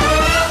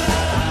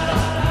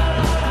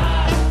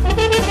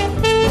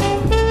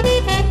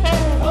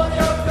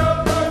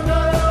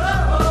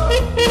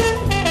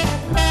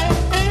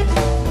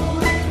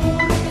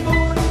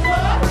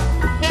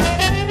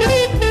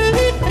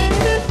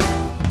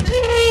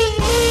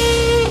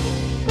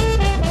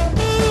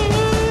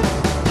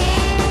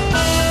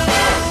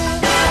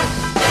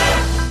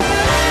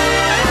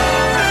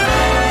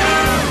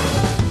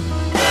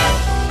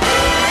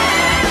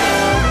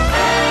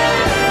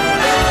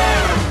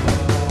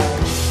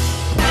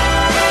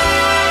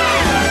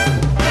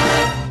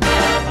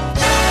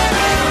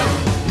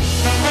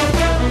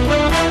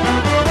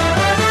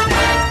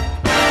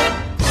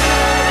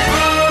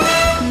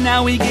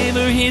 Now he gave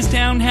her his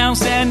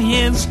townhouse and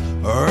his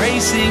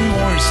racing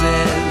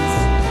horses.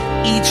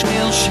 Each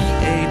meal she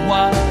ate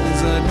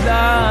was a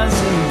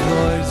dozen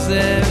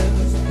courses.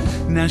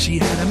 Now she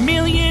had $1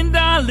 million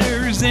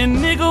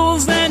in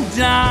nickels and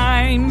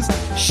dimes.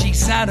 She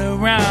sat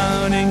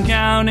around and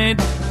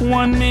counted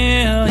 1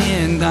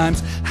 million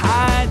times.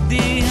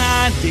 Hidey,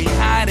 hidey,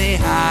 hidey,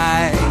 hidey.